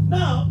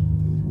 Now,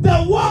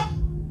 the work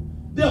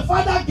the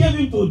father gave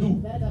him to do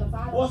Het werk dat de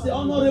vader was van an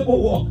hem honorable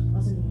work.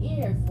 was een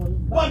eervol.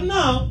 But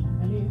now,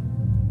 En nu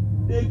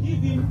they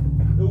give him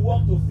the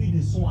work to feed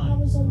the swine.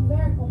 hebben ze een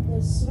werk om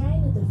de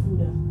zwijnen te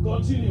voeden.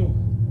 Continue.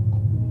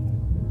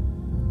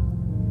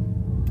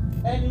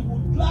 And he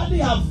would gladly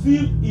have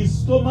filled his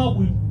stomach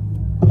with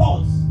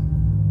pods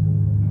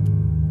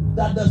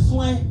that the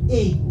swine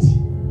ate.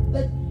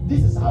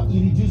 This is how he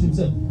reduced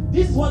himself.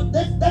 This is what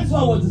that's why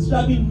I was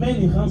describing men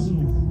in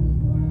Hanselhof.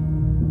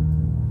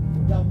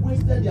 They have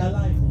wasted their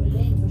life. Hun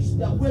leven They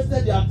verspild. have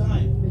wasted their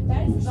time. Hun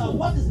tijd Now verspild.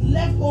 what is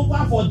left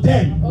over for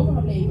them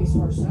Overgebleven is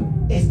voor ze.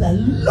 is the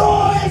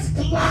lowest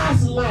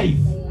class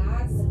life. De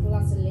laatste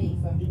klasse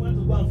leven. He went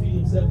to go and feed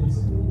himself with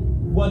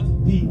what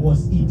he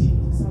was eating.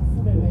 Ze gaan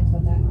voeden met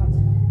wat hij had.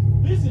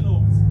 Listen,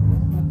 oh,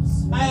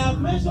 Dat I have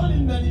mentioned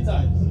it many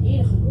times. is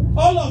eerder genoemd.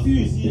 All of you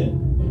is here.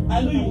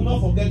 I know you will not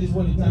forget this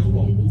when the time Dat jullie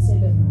comes. het niet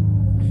zullen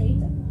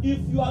vergeten. If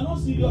you are not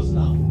serious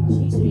now, Als je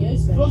niet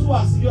serieus bent, those who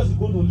are serious is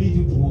going to lead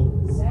you tomorrow.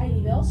 zij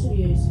die wel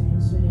serieus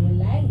zijn, zullen je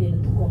leiden in de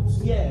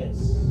toekomst. Yes.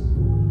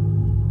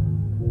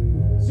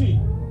 See,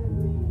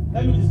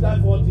 let me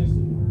describe four things to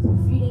you.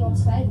 4 dingen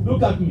omschrijven.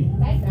 Look at me.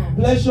 Kijk naar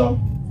Pleasure,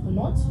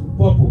 genot,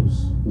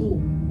 purpose.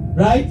 doel.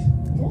 Right?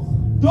 Toch?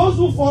 Those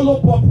who follow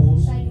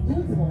purpose Zij die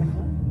doel volgen,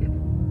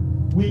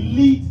 will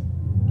lead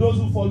those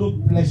who follow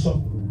pleasure.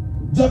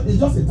 It's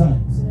just a time.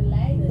 zullen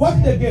leiden. What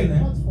zij die again, eh?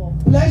 genot volgen.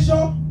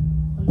 Pleasure,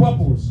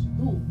 purpose.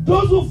 Doel.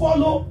 Those who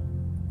follow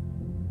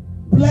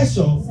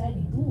pleasure Zij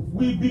die doel volgen.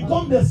 will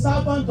become the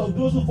servant of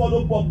those who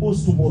follow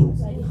purpose tomorrow.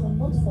 Zij die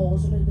genot volgen,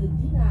 zullen de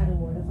dienaren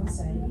worden van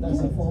zij die That's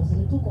doel it. volgen in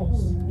de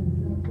toekomst.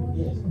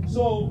 Yes.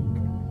 So,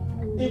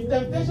 if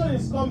temptation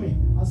is coming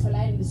Als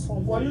verleiding is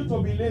gewoon for you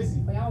to be lazy,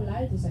 voor jou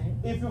lui te zijn,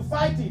 if you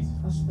fight it,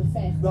 als je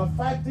bevecht, you are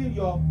fighting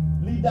your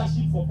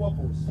leadership for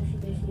purpose, zeg je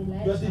tegen je your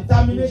leiderschap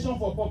determination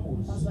for als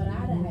purpose.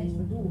 beradenheid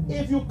voor doel.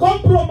 If you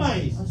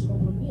compromise, Als je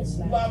compromis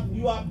sluit,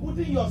 you are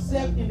putting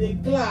yourself in a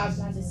class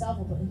laat jezelf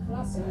op een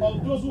klas of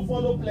those who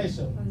follow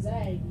pleasure, van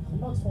zij die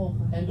genot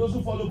volgen. and those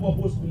who follow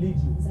purpose will lead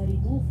you. Zij die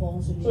doel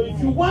volgen, zullen So je if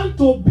you leiden. want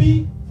to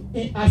be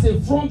as a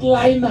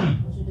frontliner,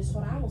 Als je dus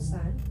vooraan wil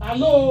staan,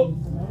 hello,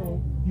 hallo,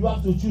 you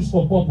have to choose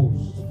for purpose.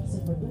 moet je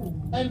kiezen voor doel.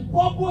 And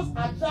purpose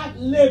attract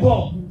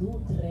labor. En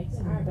doel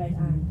trekt arbeid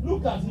aan.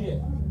 Look at here.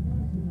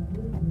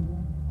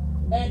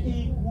 And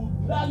he would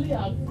gladly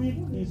have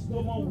filled his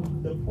stomach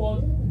with the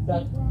pot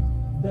that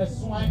the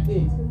swine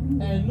ate,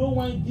 and no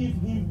one give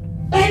him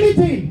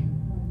anything.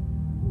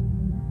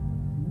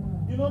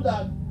 You know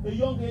that a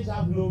young age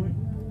have glory.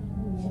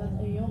 Weet je dat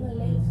een jonge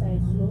leeftijd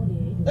glorie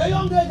heeft? A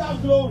young age have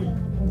glory.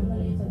 Een jonge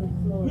leeftijd heeft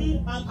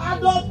glorie. Me, an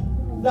adult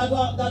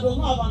that does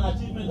not have an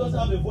achievement doesn't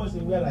have a voice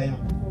in where I am.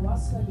 Een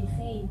volwassene die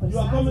geen You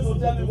are coming to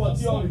tell me what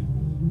theory?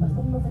 Wat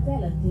kom je me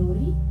vertellen?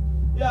 Theorie?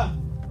 Yeah.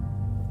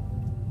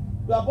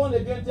 You are born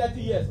again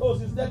 30 years. Oh,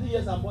 since 30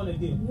 years I'm born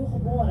again. Nieuw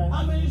geboren.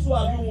 How many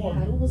souls have you Ja,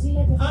 won? hoeveel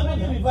zielen heb je How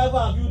many gewonnen? revival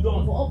have you done?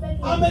 Hoeveel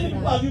opwekkingen How heb many je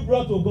people have gedaan? you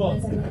brought to God?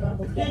 Mensen hebben je gebracht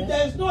tot If kennis.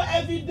 there is no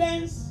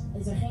evidence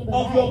Is er geen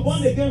of your born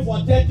bewijs again for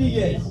 30 van je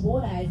years,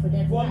 geborenheid voor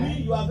 30 for jaar?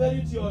 me you are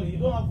very theory. You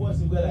don't have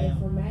voice in where I En am.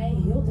 voor mij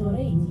heel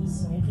theoretisch.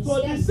 Maar je hebt So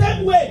geen the stem.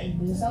 same way,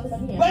 Dus dezelfde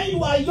manier. when you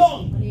are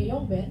young, Wanneer je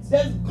jong bent,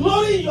 there's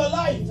glory in your is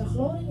life. er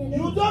glorie in je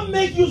You leven. don't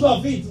make use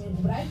of it, Je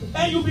gebruikt het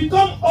and you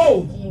become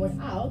old. en je wordt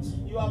oud,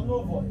 You have no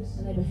voice.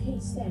 dan heb je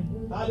geen stem.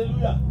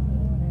 Hallelujah.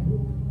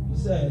 He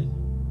said,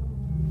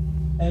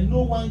 and no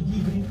one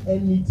give him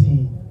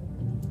anything.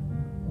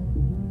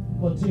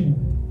 Continue.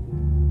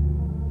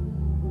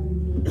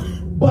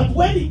 But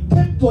when he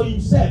came to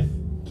himself,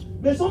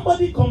 may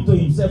somebody come to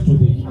himself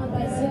today. Iemand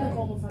bij zinnen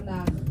komen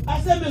vandaag.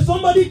 I said, may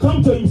somebody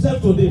come to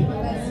himself today.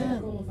 Iemand bij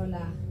zinnen komen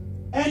vandaag.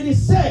 And he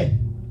said,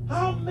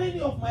 how many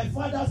of my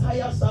father's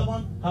hired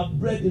servants have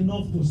bread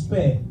enough to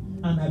spare,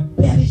 and I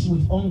perish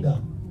with hunger?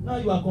 Now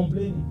you are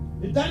complaining.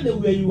 The time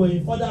you were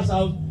in father's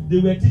house, they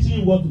were teaching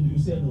you what to do. You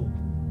said no.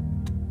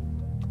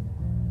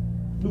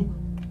 Look.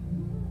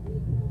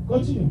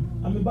 Continue.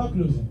 I'm about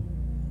closing.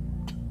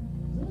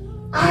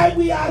 I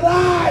will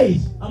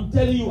arise. I'm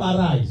telling you,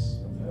 arise.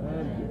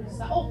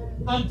 Sta op.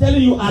 I'm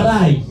telling you,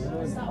 arise.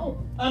 Sta op.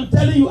 I'm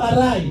telling you,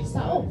 arise.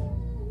 Sta op.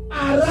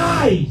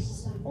 Arise.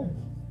 Sta op.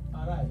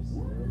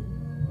 Arise.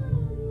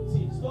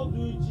 See, stop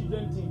doing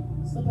children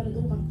things. Stop met het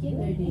doen van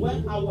kinderdingen. When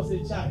I was a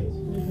child,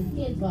 Toen ik een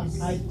kind was,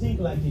 I think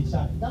like a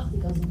child. dacht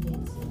ik als een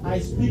kind. I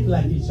speak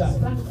like a child.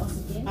 Sprak ik als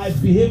een kind. I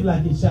behave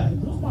like a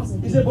child. Droeg me als een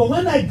He kind. said, but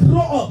when I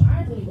grow up,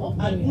 Maar toen ik I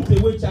opgroeide, put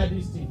away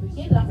childish things. de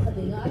kinderachtige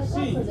dingen aan de kant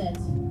See, gezet.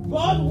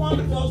 God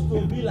wants us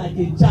to be like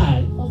a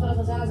child, God wil dat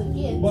we zijn als een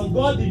kind. but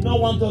God did not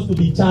want us to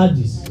be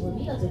childish. Hij wil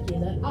niet dat we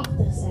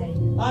kinderachtig zijn.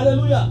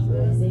 Hallelujah.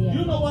 Hij zei, ja.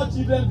 You know what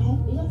children do?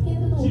 Weet je wat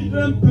kinderen doen?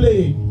 Children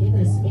play.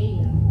 Kinderen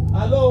spelen.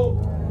 Hello.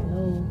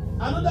 Hallo.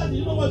 I know that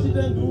you know what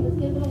children do. Wat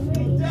kinderen nog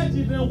meer doen? Tell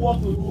children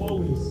what to do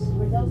always. Je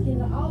vertelt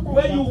kinderen altijd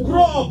When wat you te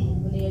grow doen.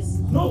 up, Wanneer je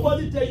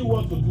nobody tell you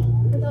what to do.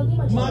 Je vertelt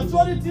niemand je wat te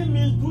doen. Maturity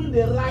means doing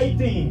the right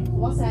thing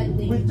Volwassenheid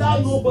betekent without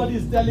juist nobody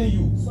is telling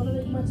you. zonder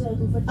dat iemand je het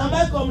hoeft Am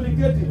vertellen. I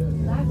communicating?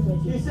 Laten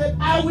we He het said,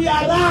 I will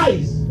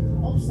arise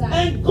opstaan.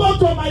 and go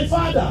to my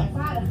father. Naar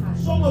vader gaan.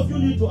 Some of you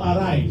need to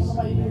arise. Sommigen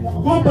van jullie moeten Go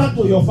opstaan. back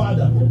to your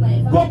father.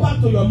 Go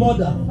back to your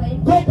mother.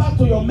 Go back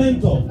to your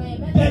mentor.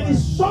 There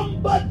is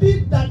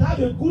somebody that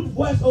have a good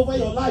voice over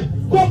your life.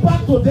 Go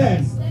back to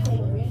them. Stem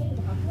hebben weer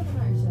leven. Ga terug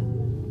naar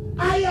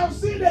ze. I have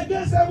sinned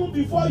against heaven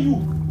before you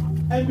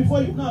and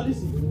before you. Now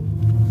listen.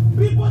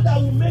 People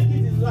that will make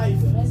it in life,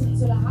 Mensen die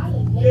zullen halen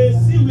in het they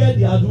leven. see where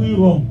they are doing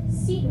wrong.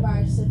 Zien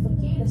waar ze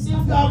verkeerde If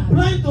stappen you are maken.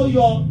 blind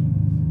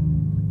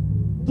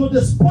to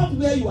the spot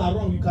where you are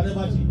wrong, you can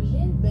never Als je change.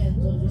 blind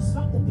bent tot je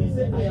zwaktepunt, He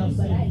said, kun I je have niet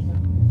sinned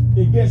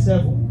bereiken. against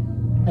heaven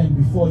and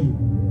before you.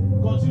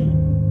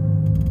 Continue.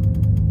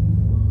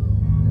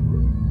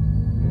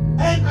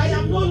 And I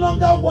am no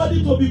longer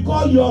worthy to be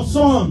called your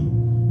son.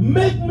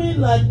 Make me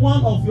like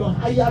one of your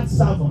hired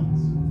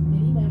servants. Ik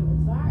ben niet meer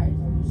het waard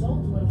om je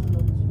zoon te worden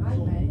genoemd. Maak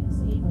mij als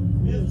een van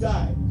die This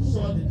guy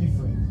saw the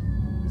difference.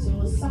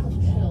 Dus je zag het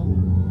verschil.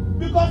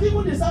 Because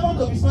even the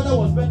servant of his father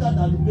was better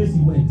than the place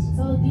he went.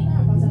 Zelfs de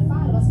dienaar van zijn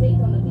vader was beter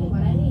dan de plek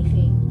waar hij heen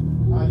ging.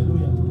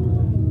 Hallelujah.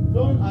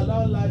 Don't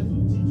allow life to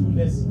teach you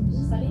lessons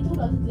Sta niet toe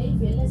dat het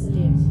leven je lessen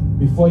leert.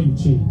 before you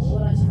change.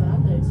 Voordat je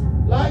verandert.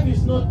 Life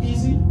is not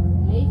easy,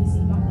 Leven is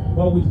niet makkelijk.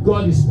 but with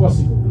God it's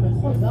possible. Maar met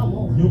God wel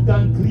mogelijk. You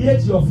can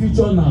create your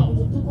future now.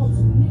 Je toekomst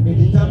nu It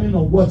creëren. determines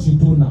on what you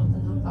do now. Dat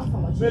hangt af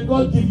van wat je May doet.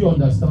 God give you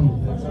understanding.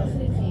 God je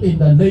begrip geven. In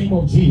the name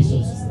of Jesus.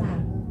 Jezus naam.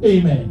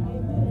 Amen.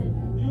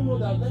 Do you know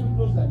that? Let me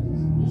close like this.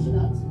 Wist je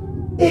dat?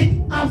 It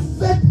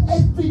affects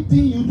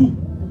everything you do.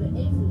 Het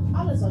beïnvloedt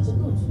alles wat je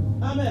doet.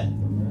 Amen.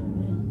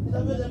 It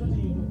affects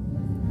everything you do.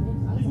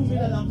 Alles Even me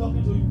that I'm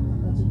talking to you.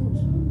 wat je doet.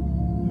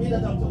 Me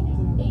that I'm talking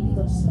to you. Ik die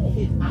tot je spreek.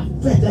 It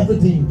affects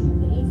everything you do.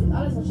 Het beïnvloedt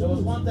alles wat je There was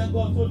doet. one time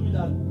God told me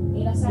that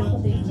En dat zei God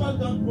the tegen church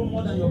can't grow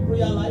more than your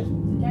prayer life.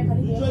 de kerk kan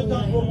niet The meer church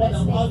can't grow groeien more in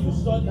than je how you best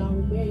study. dan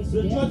hoe meer je The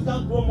church studeert.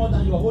 can't grow more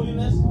than your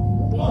holiness.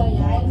 Hoe meer God dan je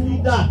told me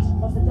heiligheid. that.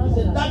 Wat He vertelt je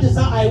said, dat? that is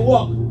how I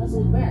walk. Dat is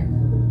hoe het werkt.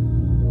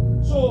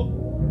 So,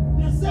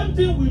 the same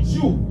thing with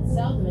you.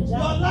 Hetzelfde met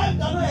Your jou. life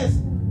cannot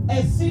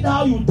exceed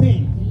how you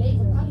think. Je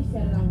leven kan niet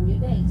verder dan hoe je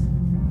denkt.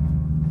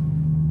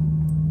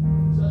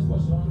 Just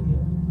what's wrong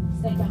here.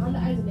 Steek je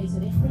handen uit in deze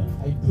richting.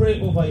 I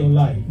pray over your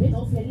life. Bid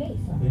over je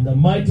leven. In the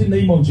mighty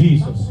name of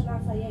Jesus. Machtige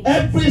naam van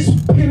Jezus. Every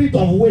spirit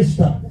of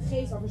wisdom De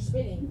geest waar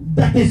spinning.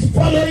 that is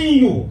following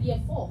you, Die je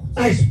volgt.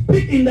 I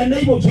speak in the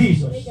name of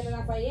Jesus. Spreek in de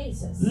naam van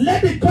Jezus.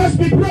 Let the curse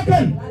be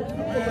broken. Laat het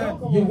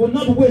gebroken You worden. will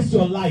not waste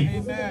your life.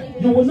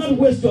 You will not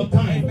waste your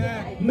time.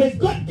 May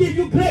God give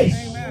you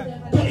grace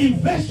to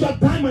invest your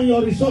time and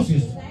your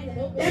resources.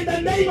 In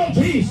the name of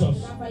Jesus,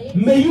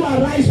 may you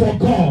arise for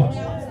God.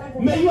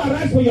 May you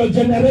arise for your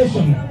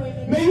generation.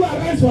 May you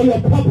arise for your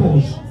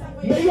purpose.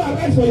 May you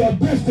arise for your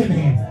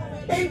destiny.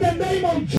 In the name of Jesus.